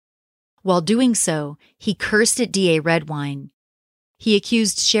trial. While doing so, he cursed at D.A. Redwine. He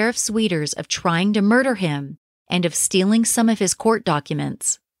accused Sheriff Sweeters of trying to murder him and of stealing some of his court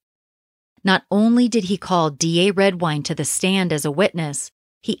documents. Not only did he call D.A. Redwine to the stand as a witness,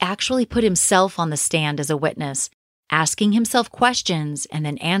 he actually put himself on the stand as a witness, asking himself questions and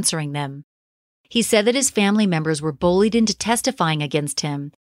then answering them. He said that his family members were bullied into testifying against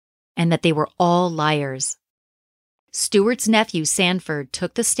him and that they were all liars. Stewart's nephew, Sanford,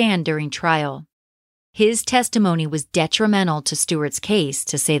 took the stand during trial. His testimony was detrimental to Stewart's case,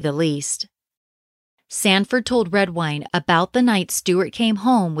 to say the least. Sanford told Redwine about the night Stewart came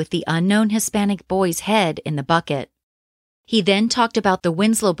home with the unknown Hispanic boy's head in the bucket. He then talked about the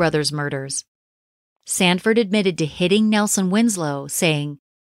Winslow brothers' murders. Sanford admitted to hitting Nelson Winslow, saying,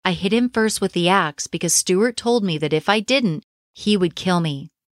 "I hit him first with the axe because Stewart told me that if I didn't, he would kill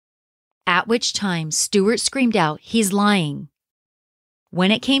me." At which time Stewart screamed out, "He's lying." When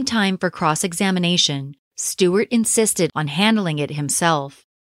it came time for cross-examination, Stewart insisted on handling it himself.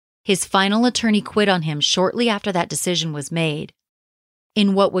 His final attorney quit on him shortly after that decision was made.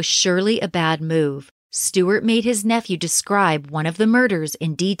 In what was surely a bad move, Stewart made his nephew describe one of the murders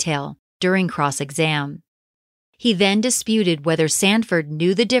in detail during cross-exam. He then disputed whether Sanford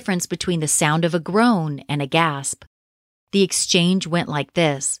knew the difference between the sound of a groan and a gasp. The exchange went like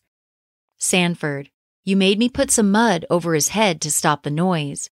this. Sanford, "You made me put some mud over his head to stop the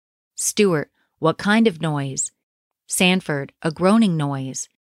noise." Stewart, "What kind of noise?" Sanford, "A groaning noise."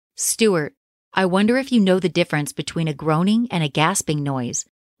 Stewart, "I wonder if you know the difference between a groaning and a gasping noise.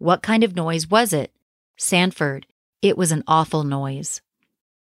 What kind of noise was it?" Sanford, "It was an awful noise."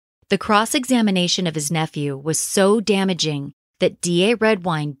 The cross-examination of his nephew was so damaging that D.A.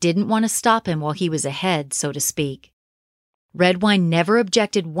 Redwine didn't want to stop him while he was ahead, so to speak. Redwine never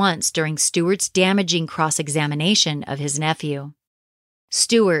objected once during Stewart's damaging cross-examination of his nephew.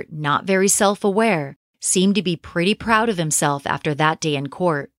 Stewart, not very self-aware, seemed to be pretty proud of himself after that day in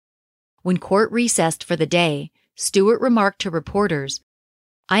court. When court recessed for the day, Stewart remarked to reporters,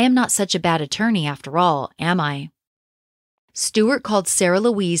 "I am not such a bad attorney after all, am I?" Stewart called Sarah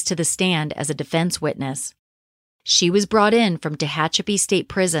Louise to the stand as a defense witness. She was brought in from Tehachapi State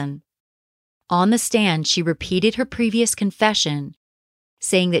Prison. On the stand, she repeated her previous confession,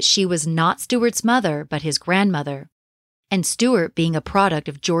 saying that she was not Stewart's mother but his grandmother, and Stewart being a product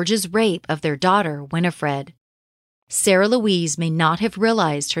of George's rape of their daughter, Winifred. Sarah Louise may not have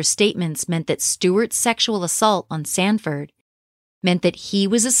realized her statements meant that Stewart's sexual assault on Sanford meant that he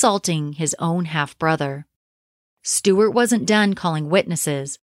was assaulting his own half-brother. Stewart wasn't done calling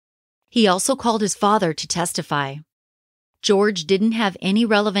witnesses. He also called his father to testify. George didn't have any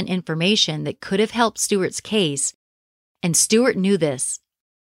relevant information that could have helped Stewart's case, and Stewart knew this.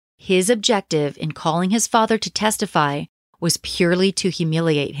 His objective in calling his father to testify was purely to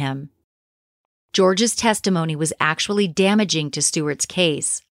humiliate him. George's testimony was actually damaging to Stewart's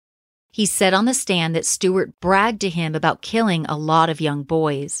case. He said on the stand that Stewart bragged to him about killing a lot of young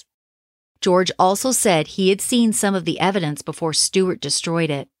boys. George also said he had seen some of the evidence before Stewart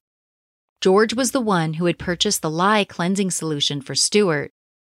destroyed it. George was the one who had purchased the lye cleansing solution for Stewart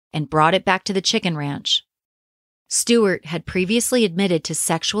and brought it back to the chicken ranch. Stewart had previously admitted to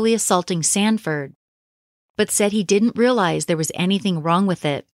sexually assaulting Sanford, but said he didn't realize there was anything wrong with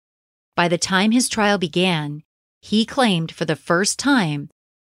it. By the time his trial began, he claimed for the first time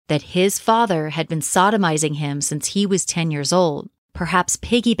that his father had been sodomizing him since he was 10 years old, perhaps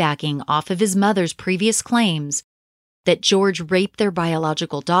piggybacking off of his mother's previous claims that George raped their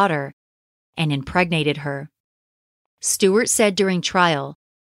biological daughter and impregnated her. Stewart said during trial,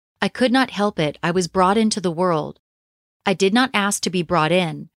 "I could not help it. I was brought into the world. I did not ask to be brought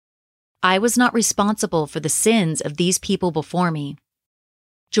in. I was not responsible for the sins of these people before me."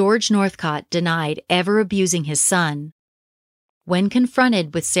 George Northcott denied ever abusing his son. When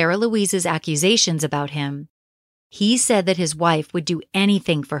confronted with Sarah Louise's accusations about him, he said that his wife would do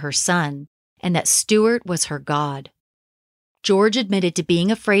anything for her son and that Stewart was her God. George admitted to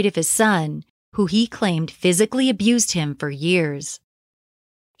being afraid of his son, who he claimed physically abused him for years.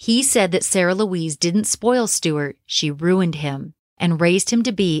 He said that Sarah Louise didn't spoil Stewart, she ruined him and raised him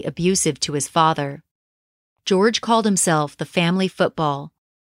to be abusive to his father. George called himself the family football.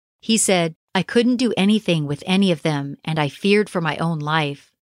 He said, "I couldn't do anything with any of them, and I feared for my own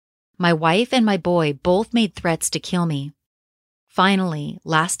life. My wife and my boy both made threats to kill me. Finally,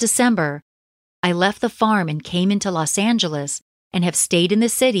 last December, I left the farm and came into Los Angeles and have stayed in the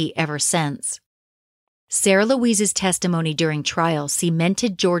city ever since." Sarah Louise's testimony during trial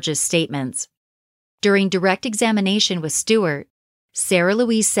cemented George's statements. During direct examination with Stewart, Sarah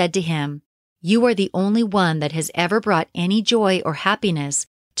Louise said to him, "You are the only one that has ever brought any joy or happiness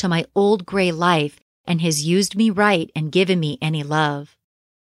to my old gray life and has used me right and given me any love."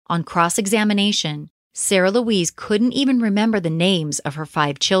 On cross-examination, Sarah Louise couldn't even remember the names of her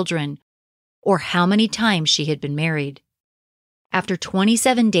 5 children or how many times she had been married. After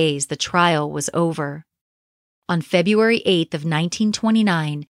 27 days, the trial was over. On February 8th of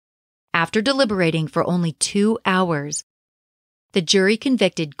 1929, After deliberating for only 2 hours, the jury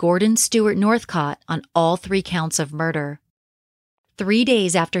convicted Gordon Stewart Northcott on all 3 counts of murder. 3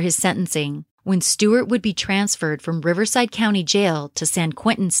 days after his sentencing, when Stewart would be transferred from Riverside County Jail to San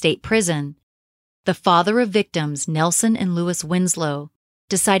Quentin State Prison, the father of victims, Nelson and Lewis Winslow,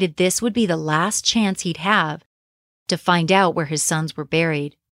 decided this would be the last chance he'd have to find out where his sons were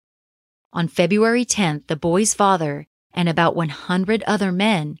buried. On February 10th, the boy's father and about 100 other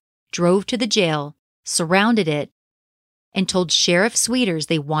men drove to the jail, surrounded it, and told Sheriff Sweeters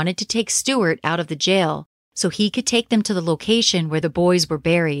they wanted to take Stewart out of the jail so he could take them to the location where the boys were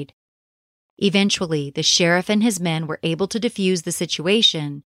buried. Eventually, the sheriff and his men were able to defuse the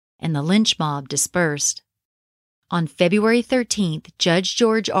situation, and the lynch mob dispersed. On February 13th, Judge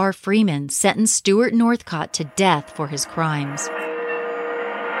George R. Freeman sentenced Stewart Northcott to death for his crimes.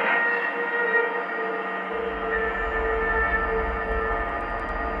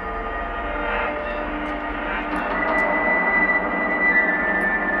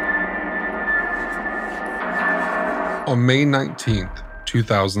 On May 19,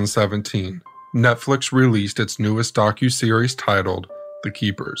 2017, Netflix released its newest docuseries titled The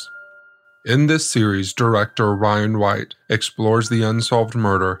Keepers. In this series, director Ryan White explores the unsolved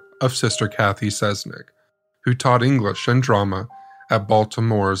murder of Sister Kathy Sesnick, who taught English and drama at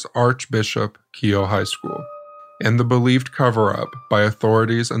Baltimore's Archbishop Keough High School, and the believed cover-up by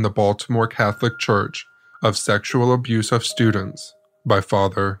authorities in the Baltimore Catholic Church of sexual abuse of students by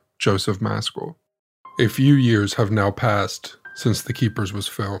Father Joseph Maskell. A few years have now passed since The Keepers was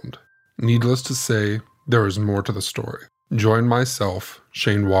filmed. Needless to say, there is more to the story. Join myself,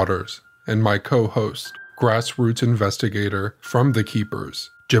 Shane Waters, and my co-host, grassroots investigator from The Keepers,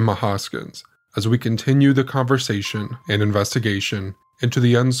 Gemma Hoskins, as we continue the conversation and investigation into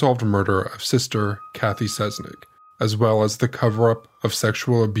the unsolved murder of Sister Kathy Sesnick, as well as the cover-up of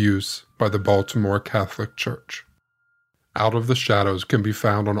sexual abuse by the Baltimore Catholic Church. Out of the Shadows can be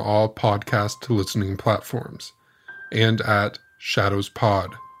found on all podcast listening platforms and at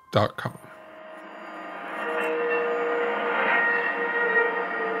shadowspod.com.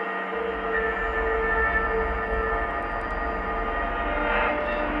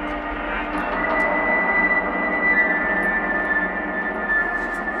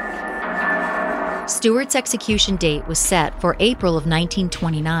 Stewart's execution date was set for April of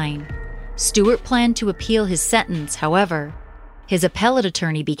 1929. Stewart planned to appeal his sentence, however. His appellate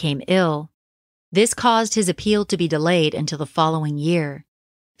attorney became ill. This caused his appeal to be delayed until the following year.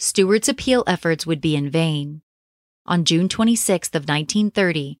 Stewart's appeal efforts would be in vain. On June 26 of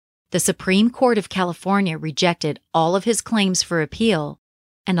 1930, the Supreme Court of California rejected all of his claims for appeal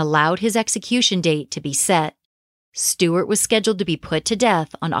and allowed his execution date to be set. Stewart was scheduled to be put to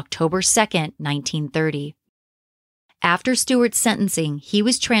death on October 2, 1930. After Stewart's sentencing, he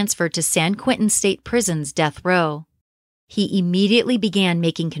was transferred to San Quentin State Prison's death row. He immediately began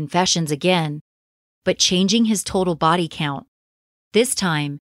making confessions again, but changing his total body count. This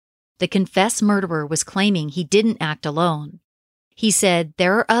time, the confessed murderer was claiming he didn't act alone. He said,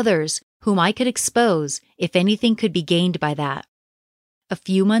 "There are others whom I could expose if anything could be gained by that." A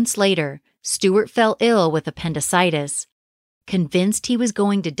few months later, Stewart fell ill with appendicitis. Convinced he was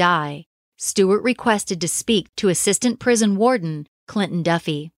going to die, Stewart requested to speak to Assistant Prison Warden Clinton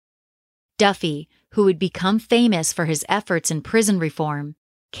Duffy. Duffy, who would become famous for his efforts in prison reform,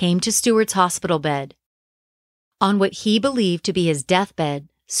 came to Stewart's hospital bed. On what he believed to be his deathbed,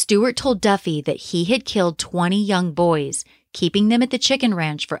 Stewart told Duffy that he had killed 20 young boys, keeping them at the chicken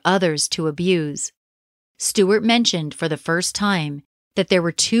ranch for others to abuse. Stewart mentioned for the first time that there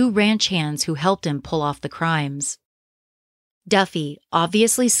were 2 ranch hands who helped him pull off the crimes. Duffy,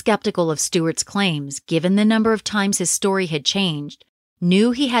 obviously skeptical of Stewart's claims given the number of times his story had changed,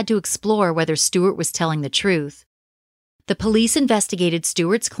 knew he had to explore whether Stewart was telling the truth. The police investigated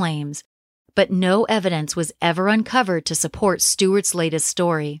Stewart's claims, but no evidence was ever uncovered to support Stewart's latest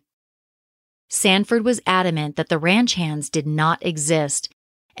story. Sanford was adamant that the ranch hands did not exist,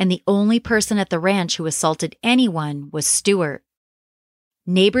 and the only person at the ranch who assaulted anyone was Stewart.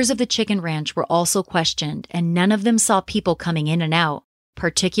 Neighbors of the chicken ranch were also questioned, and none of them saw people coming in and out,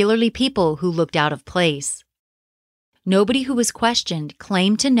 particularly people who looked out of place. Nobody who was questioned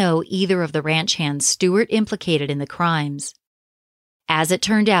claimed to know either of the ranch hands Stewart implicated in the crimes. As it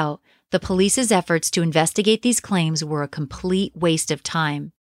turned out, the police's efforts to investigate these claims were a complete waste of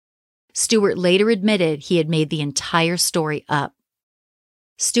time. Stewart later admitted he had made the entire story up.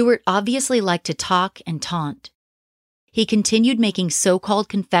 Stewart obviously liked to talk and taunt. He continued making so-called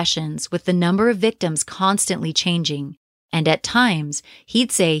confessions with the number of victims constantly changing, and at times he'd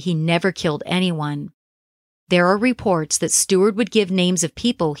say he never killed anyone. There are reports that Stewart would give names of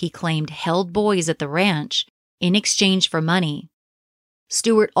people he claimed held boys at the ranch in exchange for money.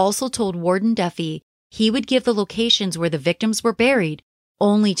 Stewart also told Warden Duffy he would give the locations where the victims were buried,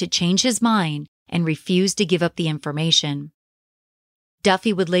 only to change his mind and refuse to give up the information.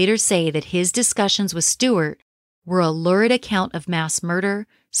 Duffy would later say that his discussions with Stewart were a lurid account of mass murder,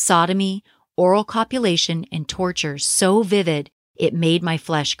 sodomy, oral copulation, and torture so vivid it made my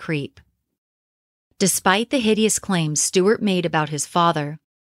flesh creep. Despite the hideous claims Stewart made about his father,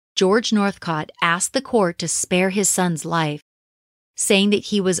 George Northcott asked the court to spare his son's life, saying that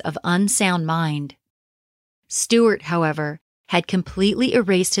he was of unsound mind. Stewart, however, had completely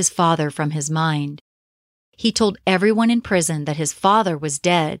erased his father from his mind. He told everyone in prison that his father was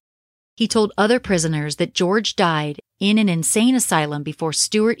dead. He told other prisoners that George died in an insane asylum before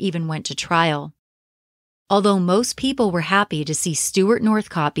Stewart even went to trial. Although most people were happy to see Stewart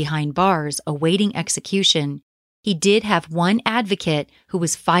Northcott behind bars awaiting execution, he did have one advocate who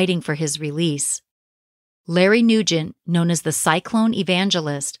was fighting for his release. Larry Nugent, known as the Cyclone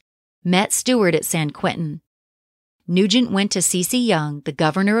Evangelist, met Stewart at San Quentin. Nugent went to C.C. Young, the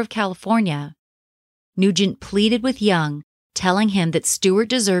governor of California. Nugent pleaded with Young, telling him that Stewart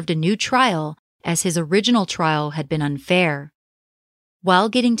deserved a new trial as his original trial had been unfair. While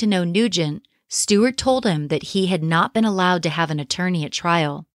getting to know Nugent, Stewart told him that he had not been allowed to have an attorney at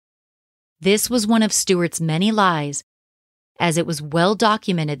trial. This was one of Stewart's many lies, as it was well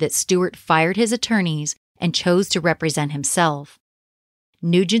documented that Stewart fired his attorneys and chose to represent himself.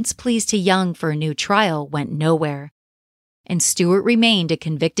 Nugent's pleas to Young for a new trial went nowhere, and Stewart remained a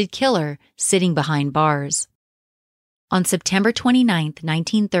convicted killer sitting behind bars. On September 29,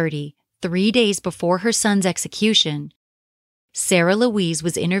 1930, 3 days before her son's execution, Sarah Louise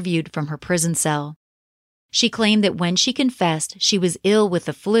was interviewed from her prison cell. She claimed that when she confessed, she was ill with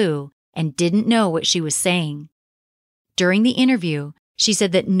the flu and didn't know what she was saying. During the interview, she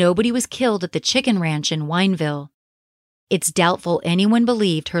said that nobody was killed at the chicken ranch in Wineville. It's doubtful anyone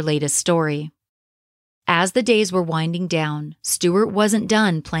believed her latest story. As the days were winding down, Stewart wasn't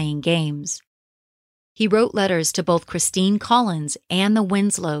done playing games. He wrote letters to both Christine Collins and the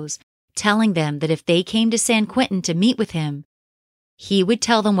Winslows, telling them that if they came to San Quentin to meet with him, he would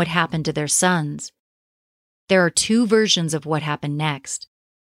tell them what happened to their sons. There are 2 versions of what happened next.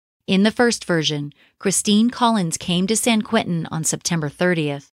 In the first version, Christine Collins came to San Quentin on September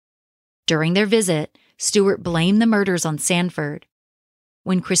 30th. During their visit, Stewart blamed the murders on Sanford.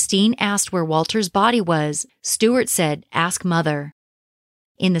 When Christine asked where Walter's body was, Stewart said, "Ask Mother."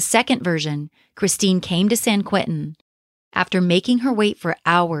 In the second version, Christine came to San Quentin. After making her wait for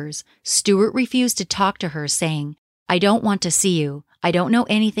hours, Stewart refused to talk to her, saying, "I don't want to see you. I don't know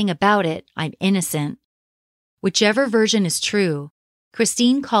anything about it. I'm innocent." Whichever version is true,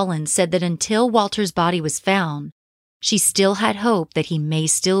 Christine Collins said that until Walter's body was found, she still had hope that he may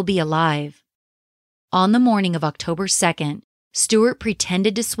still be alive. On the morning of October 2nd, Stewart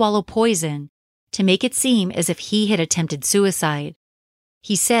pretended to swallow poison to make it seem as if he had attempted suicide.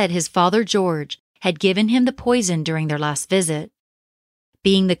 He said his father George had given him the poison during their last visit.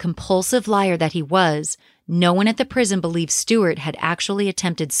 Being the compulsive liar that he was, no one at the prison believed Stewart had actually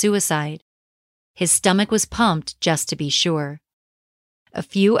attempted suicide. His stomach was pumped just to be sure. A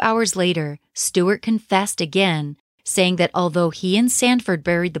few hours later, Stewart confessed again, saying that although he and Sanford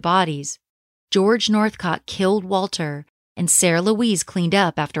buried the bodies, George Northcott killed Walter and Sarah Louise cleaned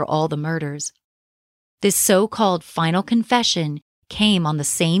up after all the murders. This so-called final confession came on the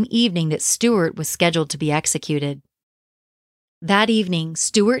same evening that Stewart was scheduled to be executed. That evening,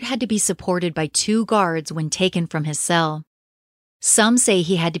 Stewart had to be supported by 2 guards when taken from his cell. Some say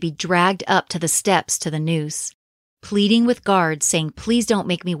he had to be dragged up to the steps to the noose, pleading with guards saying, "Please don't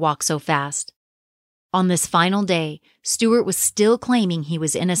make me walk so fast." On this final day, Stewart was still claiming he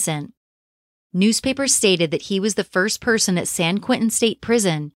was innocent. Newspapers stated that he was the first person at San Quentin State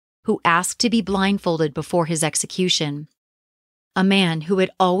Prison who asked to be blindfolded before his execution. A man who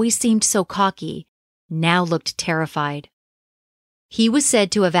had always seemed so cocky now looked terrified. He was said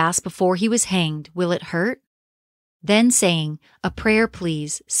to have asked before he was hanged, "Will it hurt?" Then saying, "A prayer,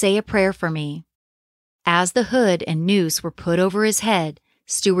 please, say a prayer for me." As the hood and noose were put over his head,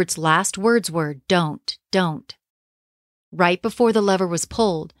 Stewart's last words were, "Don't, don't." Right before the lever was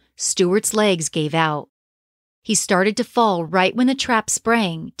pulled, Stewart's legs gave out. He started to fall right when the trap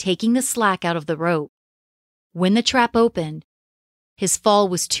sprang, taking the slack out of the rope. When the trap opened, his fall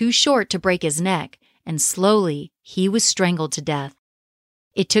was too short to break his neck, and slowly he was strangled to death.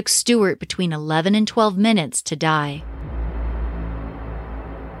 It took Stewart between 11 and 12 minutes to die.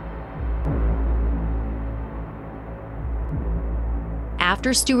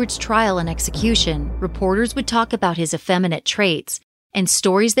 After Stewart's trial and execution, reporters would talk about his effeminate traits and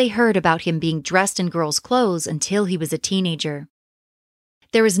stories they heard about him being dressed in girls' clothes until he was a teenager.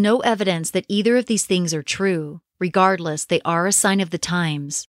 There is no evidence that either of these things are true. Regardless, they are a sign of the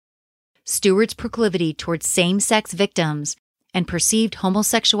times. Stewart's proclivity towards same-sex victims and perceived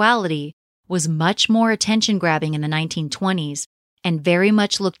homosexuality was much more attention-grabbing in the 1920s and very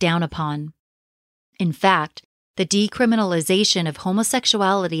much looked down upon. In fact, the decriminalization of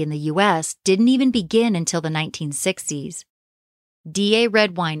homosexuality in the U.S. didn't even begin until the 1960s. D.A.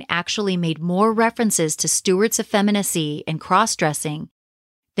 Redwine actually made more references to Stewart's effeminacy and cross-dressing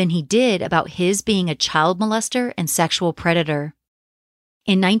than he did about his being a child molester and sexual predator.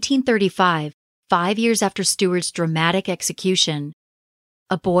 In 1935, 5 years after Stewart's dramatic execution,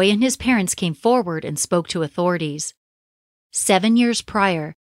 a boy and his parents came forward and spoke to authorities. 7 years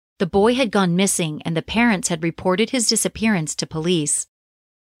prior, the boy had gone missing and the parents had reported his disappearance to police.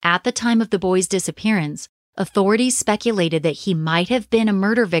 At the time of the boy's disappearance, authorities speculated that he might have been a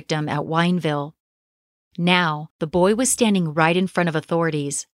murder victim at Wineville. Now, the boy was standing right in front of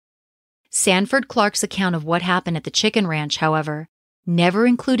authorities. Sanford Clark's account of what happened at the chicken ranch, however, never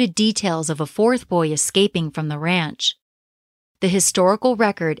included details of a fourth boy escaping from the ranch. The historical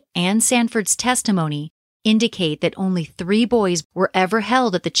record and Sanford's testimony indicate that only 3 boys were ever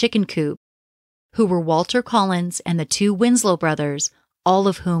held at the chicken coop, who were Walter Collins and the 2 Winslow brothers, all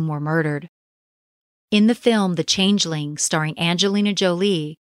of whom were murdered. In the film The Changeling, starring Angelina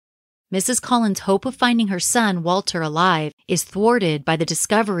Jolie, Mrs. Collins' hope of finding her son Walter alive is thwarted by the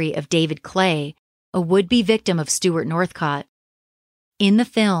discovery of David Clay, a would-be victim of Stewart Northcott. In the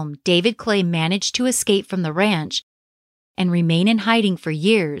film, David Clay managed to escape from the ranch and remain in hiding for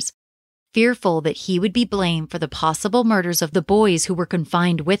years, fearful that he would be blamed for the possible murders of the boys who were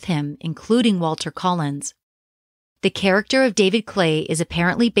confined with him, including Walter Collins. The character of David Clay is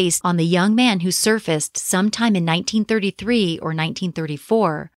apparently based on the young man who surfaced sometime in 1933 or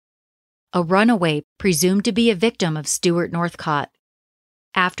 1934, a runaway presumed to be a victim of Stewart Northcott.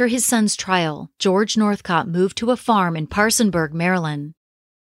 After his son's trial, George Northcott moved to a farm in Parsonburg, Maryland.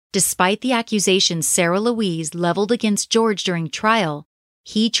 Despite the accusations Sarah Louise leveled against George during trial,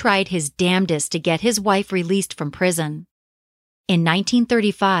 he tried his damnedest to get his wife released from prison. In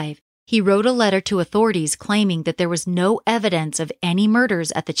 1935, he wrote a letter to authorities claiming that there was no evidence of any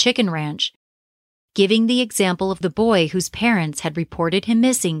murders at the chicken ranch, giving the example of the boy whose parents had reported him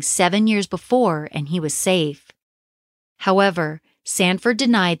missing 7 years before and he was safe. However, Sanford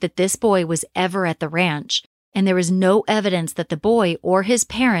denied that this boy was ever at the ranch, and there is no evidence that the boy or his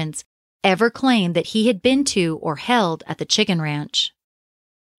parents ever claimed that he had been to or held at the chicken ranch.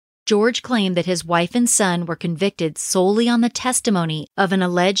 George claimed that his wife and son were convicted solely on the testimony of an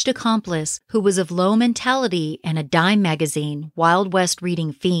alleged accomplice who was of low mentality and a dime magazine, Wild West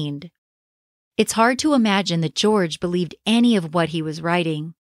reading fiend. It's hard to imagine that George believed any of what he was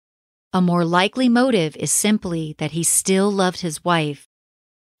writing. A more likely motive is simply that he still loved his wife.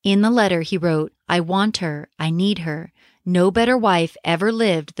 In the letter he wrote, "I want her, I need her. No better wife ever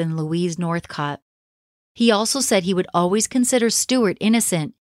lived than Louise Northcott." He also said he would always consider Stewart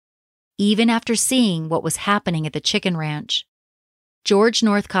innocent, even after seeing what was happening at the chicken ranch. George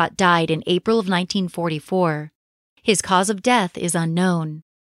Northcott died in April of 1944. His cause of death is unknown.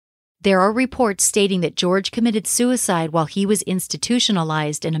 There are reports stating that George committed suicide while he was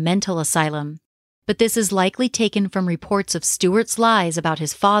institutionalized in a mental asylum, but this is likely taken from reports of Stewart's lies about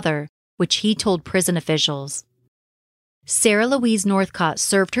his father, which he told prison officials. Sarah Louise Northcott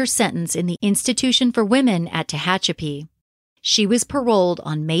served her sentence in the Institution for Women at Tehachapi. She was paroled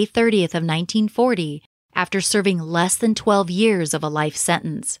on May 30th of 1940 after serving less than 12 years of a life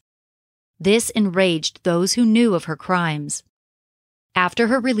sentence. This enraged those who knew of her crimes. After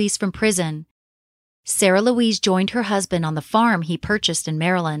her release from prison, Sarah Louise joined her husband on the farm he purchased in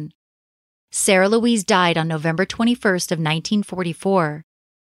Maryland. Sarah Louise died on November 21st of 1944.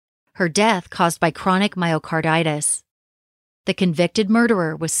 Her death caused by chronic myocarditis. The convicted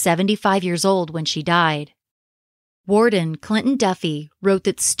murderer was 75 years old when she died. Warden Clinton Duffy wrote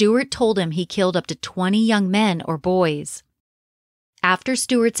that Stewart told him he killed up to 20 young men or boys. After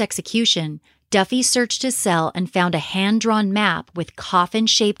Stewart's execution, Duffy searched his cell and found a hand-drawn map with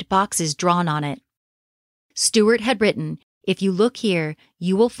coffin-shaped boxes drawn on it. Stewart had written, "If you look here,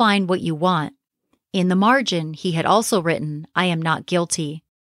 you will find what you want." In the margin, he had also written, "I am not guilty."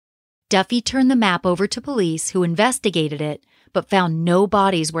 Duffy turned the map over to police who investigated it, but found no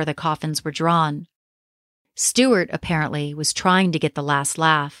bodies where the coffins were drawn. Stewart, apparently, was trying to get the last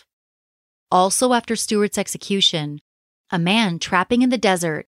laugh. Also after Stewart's execution, a man trapping in the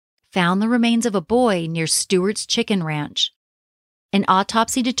desert found the remains of a boy near Stewart's chicken ranch. An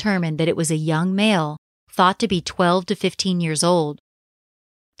autopsy determined that it was a young male, thought to be 12 to 15 years old.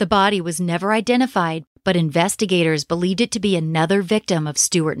 The body was never identified, but investigators believed it to be another victim of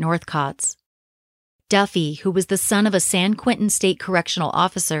Stuart Northcott's. Duffy, who was the son of a San Quentin State Correctional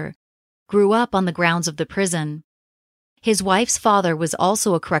Officer, grew up on the grounds of the prison. His wife's father was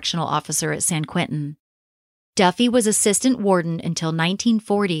also a correctional officer at San Quentin. Duffy was assistant warden until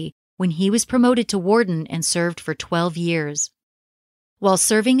 1940, when he was promoted to warden and served for 12 years. While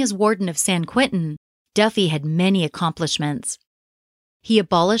serving as warden of San Quentin, Duffy had many accomplishments. He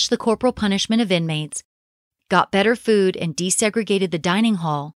abolished the corporal punishment of inmates, got better food and desegregated the dining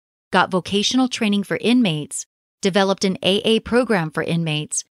hall, got vocational training for inmates, developed an AA program for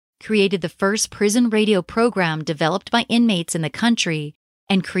inmates, created the first prison radio program developed by inmates in the country,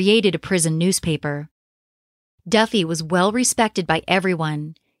 and created a prison newspaper. Duffy was well respected by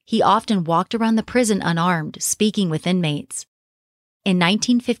everyone. He often walked around the prison unarmed, speaking with inmates. In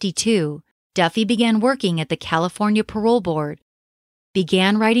 1952, Duffy began working at the California Parole Board,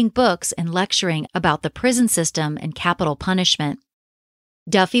 began writing books and lecturing about the prison system and capital punishment.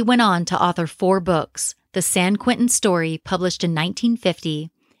 Duffy went on to author 4 books: The San Quentin Story, published in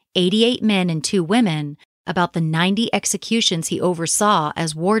 1950, 88 Men and 2 Women, about the 90 executions he oversaw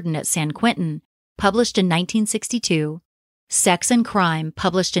as warden at San Quentin, published in 1962, Sex and Crime,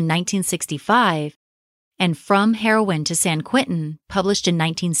 published in 1965, and From Heroin to San Quentin, published in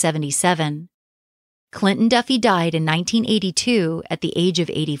 1977. Clinton Duffy died in 1982 at the age of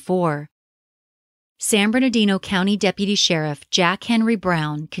 84. San Bernardino County Deputy Sheriff Jack Henry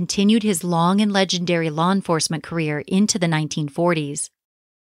Brown continued his long and legendary law enforcement career into the 1940s.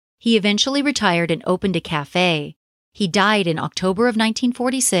 He eventually retired and opened a cafe. He died in October of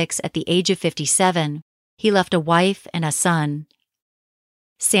 1946 at the age of 57. He left a wife and a son.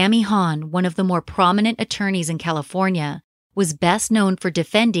 Sammy Hahn, one of the more prominent attorneys in California, was best known for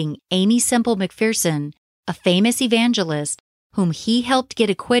defending Aimee Semple McPherson, a famous evangelist whom he helped get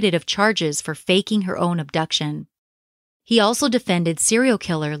acquitted of charges for faking her own abduction. He also defended serial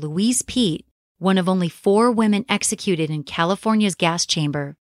killer Louise Pete, one of only 4 women executed in California's gas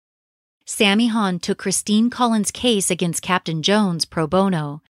chamber. Sammy Hahn took Christine Collins' case against Captain Jones pro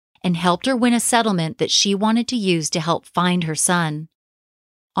bono and helped her win a settlement that she wanted to use to help find her son.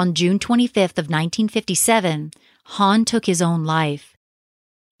 On June 25th of 1957, Hahn took his own life.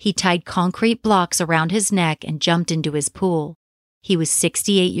 He tied concrete blocks around his neck and jumped into his pool. He was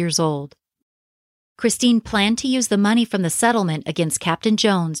 68 years old. Christine planned to use the money from the settlement against Captain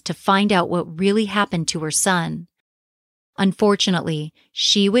Jones to find out what really happened to her son. Unfortunately,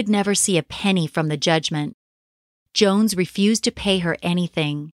 she would never see a penny from the judgment. Jones refused to pay her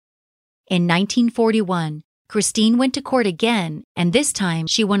anything. In 1941, Christine went to court again, and this time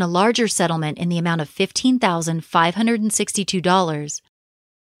she won a larger settlement in the amount of $15,562.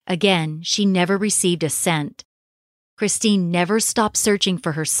 Again, she never received a cent. Christine never stopped searching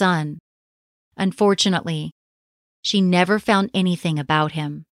for her son. Unfortunately, she never found anything about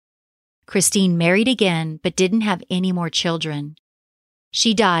him. Christine married again but didn't have any more children.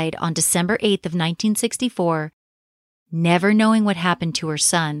 She died on December 8th of 1964, never knowing what happened to her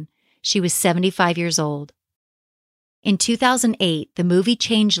son. She was 75 years old. In 2008, the movie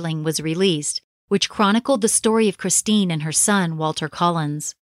Changeling was released, which chronicled the story of Christine and her son, Walter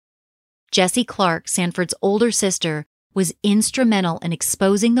Collins. Jessie Clark, Sanford's older sister, was instrumental in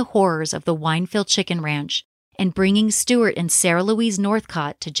exposing the horrors of the Winefield Chicken Ranch and bringing Stuart and Sarah Louise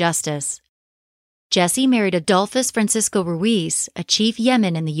Northcott to justice. Jessie married Adolphus Francisco Ruiz, a chief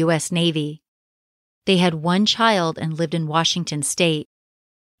yeoman in the U.S. Navy. They had 1 child and lived in Washington State.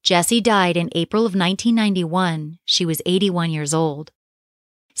 Jessie died in April of 1991. She was 81 years old.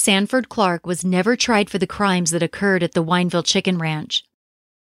 Sanford Clark was never tried for the crimes that occurred at the Winefield Chicken Ranch.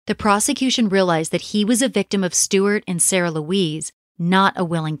 The prosecution realized that he was a victim of Stuart and Sarah Louise, not a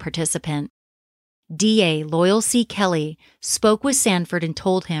willing participant. DA Loyal C. Kelly spoke with Sanford and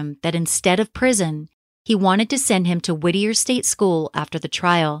told him that instead of prison, he wanted to send him to Whittier State School after the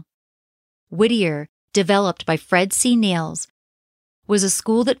trial. Whittier, developed by Fred C. Nails, was a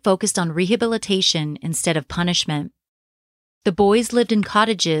school that focused on rehabilitation instead of punishment. The boys lived in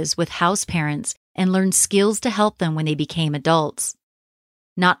cottages with house parents and learned skills to help them when they became adults.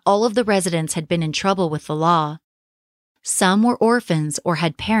 Not all of the residents had been in trouble with the law. Some were orphans or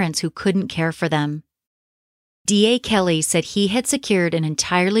had parents who couldn't care for them. D.A. Kelly said he had secured an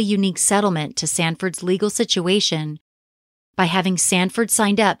entirely unique settlement to Sanford's legal situation by having Sanford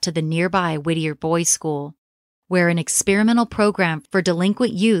signed up to the nearby Whittier Boys' School, where an experimental program for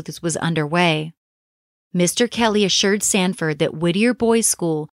delinquent youths was underway. Mr. Kelly assured Sanford that Whittier Boys'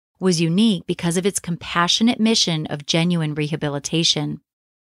 School was unique because of its compassionate mission of genuine rehabilitation.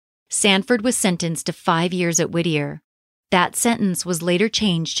 Sanford was sentenced to 5 years at Whittier. That sentence was later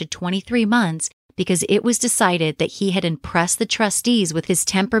changed to 23 months because it was decided that he had impressed the trustees with his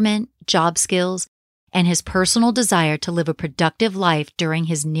temperament, job skills, and his personal desire to live a productive life during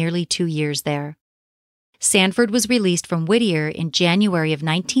his nearly 2 years there. Sanford was released from Whittier in January of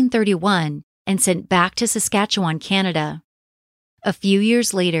 1931 and sent back to Saskatchewan, Canada. A few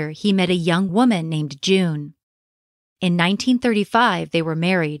years later, he met a young woman named June. In 1935, they were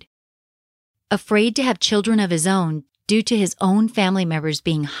married. Afraid to have children of his own due to his own family members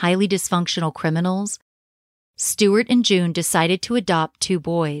being highly dysfunctional criminals, Stuart and June decided to adopt 2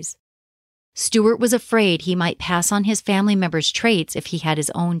 boys. Stuart was afraid he might pass on his family members' traits if he had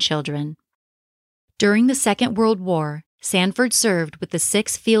his own children. During the Second World War, Sanford served with the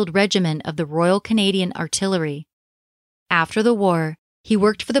 6th Field Regiment of the Royal Canadian Artillery. After the war, he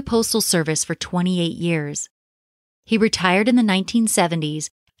worked for the Postal Service for 28 years. He retired in the 1970s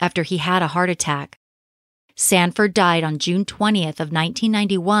after he had a heart attack. Sanford died on June 20th of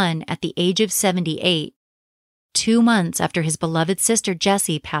 1991 at the age of 78, 2 months after his beloved sister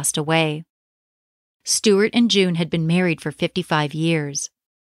Jessie passed away. Stuart and June had been married for 55 years.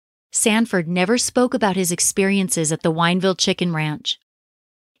 Sanford never spoke about his experiences at the Wineville Chicken Ranch.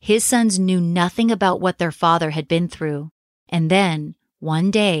 His sons knew nothing about what their father had been through, and then,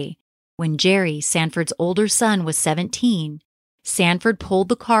 one day, when Jerry, Sanford's older son, was 17, Sanford pulled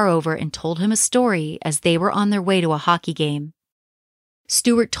the car over and told him a story as they were on their way to a hockey game.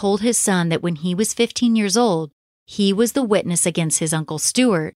 Stuart told his son that when he was 15 years old, he was the witness against his uncle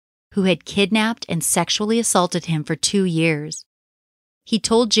Stuart, who had kidnapped and sexually assaulted him for 2 years. He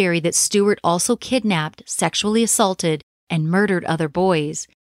told Jerry that Stuart also kidnapped, sexually assaulted, and murdered other boys,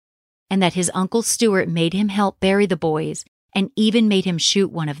 and that his uncle Stuart made him help bury the boys and even made him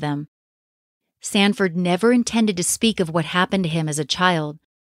shoot one of them. Sanford never intended to speak of what happened to him as a child,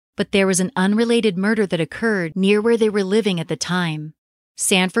 but there was an unrelated murder that occurred near where they were living at the time.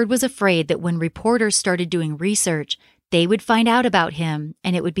 Sanford was afraid that when reporters started doing research, they would find out about him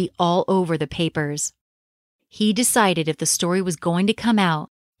and it would be all over the papers. He decided if the story was going to come out,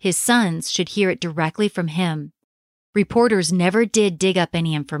 his sons should hear it directly from him. Reporters never did dig up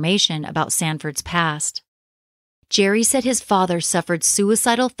any information about Sanford's past. Jerry said his father suffered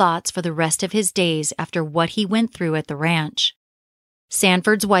suicidal thoughts for the rest of his days after what he went through at the ranch.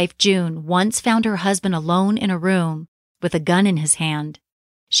 Sanford's wife, June, once found her husband alone in a room with a gun in his hand.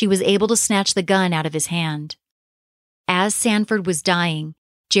 She was able to snatch the gun out of his hand. As Sanford was dying,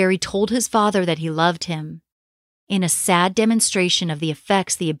 Jerry told his father that he loved him. In a sad demonstration of the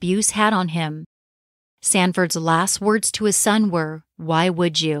effects the abuse had on him, Sanford's last words to his son were, "Why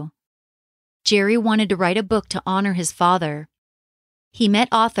would you?" Jerry wanted to write a book to honor his father. He met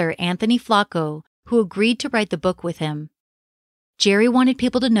author Anthony Flacco, who agreed to write the book with him. Jerry wanted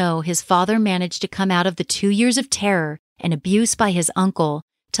people to know his father managed to come out of the 2 years of terror and abuse by his uncle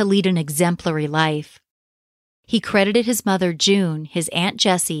to lead an exemplary life. He credited his mother, June, his Aunt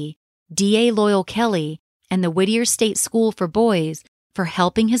Jessie, D.A. Loyal Kelly, and the Whittier State School for Boys for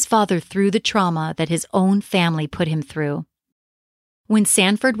helping his father through the trauma that his own family put him through. When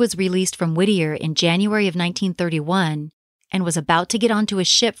Sanford was released from Whittier in January of 1931 and was about to get onto a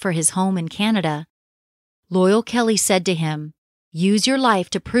ship for his home in Canada, Loyal Kelly said to him, "Use your life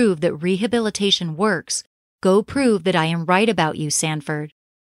to prove that rehabilitation works. Go prove that I am right about you, Sanford."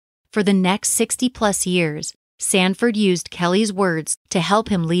 For the next 60-plus years, Sanford used Kelly's words to help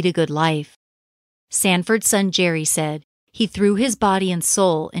him lead a good life. Sanford's son Jerry said he threw his body and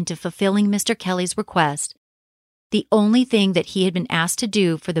soul into fulfilling Mr. Kelly's request, the only thing that he had been asked to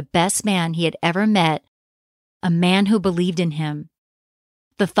do for the best man he had ever met, a man who believed in him.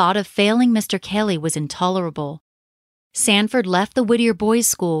 The thought of failing Mr. Kelly was intolerable. Sanford left the Whittier Boys'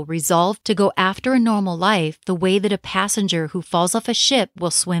 School resolved to go after a normal life the way that a passenger who falls off a ship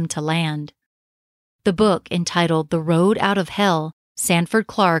will swim to land. The book, entitled The Road Out of Hell, Sanford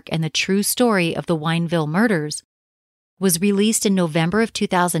Clark and the True Story of the Wineville Murders, was released in November of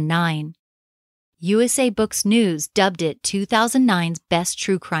 2009. USA Books News dubbed it 2009's best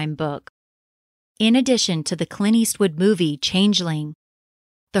true crime book. In addition to the Clint Eastwood movie Changeling,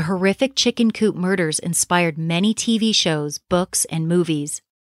 the horrific chicken coop murders inspired many TV shows, books, and movies.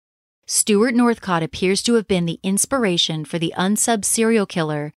 Stuart Northcott appears to have been the inspiration for the unsubbed serial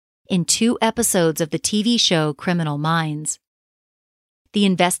killer in 2 episodes of the TV show Criminal Minds. The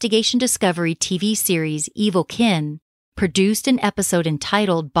Investigation Discovery TV series Evil Kin produced an episode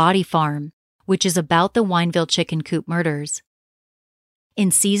entitled Body Farm, which is about the Wineville chicken coop murders.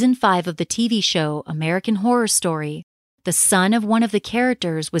 In Season 5 of the TV show American Horror Story, the son of one of the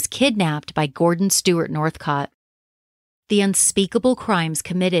characters was kidnapped by Gordon Stewart Northcott. The unspeakable crimes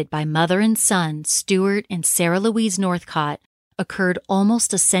committed by mother and son Stewart and Sarah Louise Northcott occurred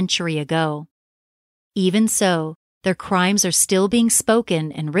almost a century ago. Even so, their crimes are still being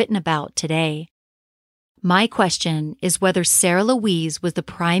spoken and written about today. My question is whether Sarah Louise was the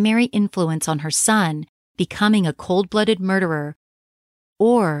primary influence on her son becoming a cold-blooded murderer,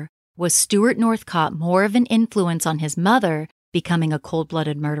 or was Stewart Northcott more of an influence on his mother becoming a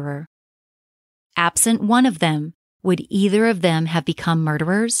cold-blooded murderer? Absent one of them, would either of them have become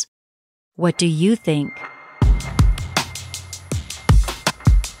murderers? What do you think?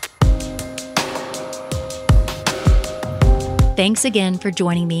 Thanks again for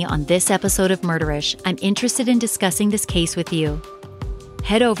joining me on this episode of Murderish. I'm interested in discussing this case with you.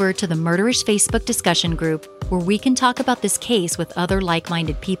 Head over to the Murderish Facebook discussion group where we can talk about this case with other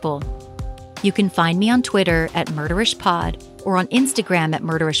like-minded people. You can find me on Twitter at MurderishPod or on Instagram at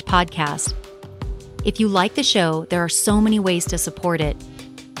MurderishPodcast. If you like the show, there are so many ways to support it.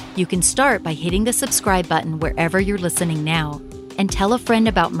 You can start by hitting the subscribe button wherever you're listening now, and tell a friend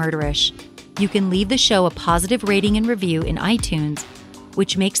about Murderish. You can leave the show a positive rating and review in iTunes,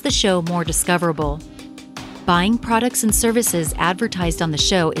 which makes the show more discoverable. Buying products and services advertised on the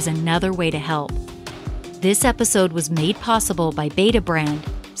show is another way to help. This episode was made possible by Beta Brand,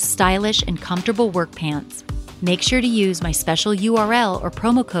 stylish and comfortable work pants. Make sure to use my special URL or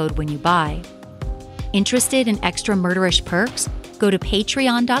promo code when you buy. Interested in extra Murderish perks? Go to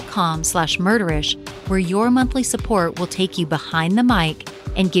patreon.com/murderish, where your monthly support will take you behind the mic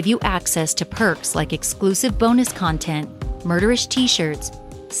and give you access to perks like exclusive bonus content, Murderish t-shirts,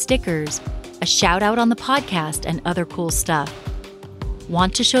 stickers, a shout out on the podcast, and other cool stuff.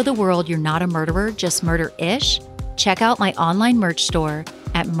 Want to show the world you're not a murderer, just murder-ish? Check out my online merch store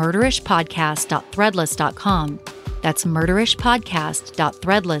at murderishpodcast.threadless.com. That's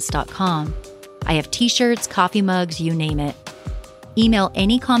murderishpodcast.threadless.com. I have t-shirts, coffee mugs, you name it. Email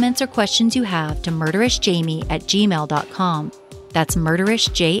any comments or questions you have to murderishjamie@gmail.com. That's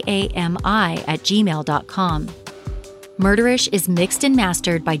murderishjami@gmail.com. Murderish is mixed and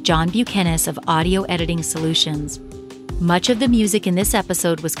mastered by John Buchanan of Audio Editing Solutions. Much of the music in this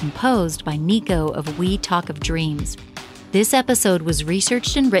episode was composed by Nico of We Talk of Dreams. This episode was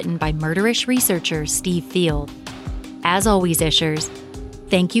researched and written by Murderish researcher Steve Field. As always, Ishers,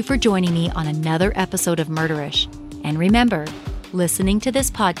 thank you for joining me on another episode of Murderish. And remember, listening to this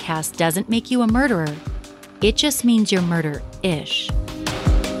podcast doesn't make you a murderer. It just means you're murder-ish.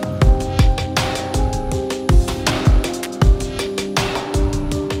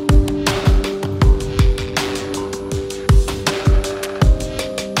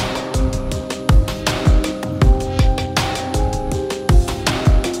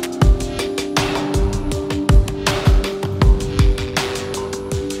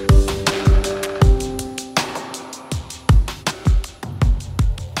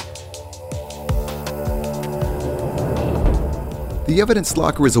 The Evidence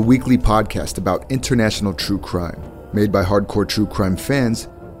Locker is a weekly podcast about international true crime. Made by hardcore true crime fans,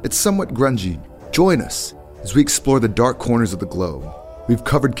 it's somewhat grungy. Join us as we explore the dark corners of the globe. We've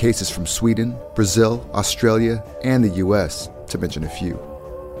covered cases from Sweden, Brazil, Australia, and the US, to mention a few.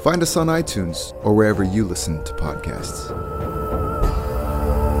 Find us on iTunes or wherever you listen to podcasts.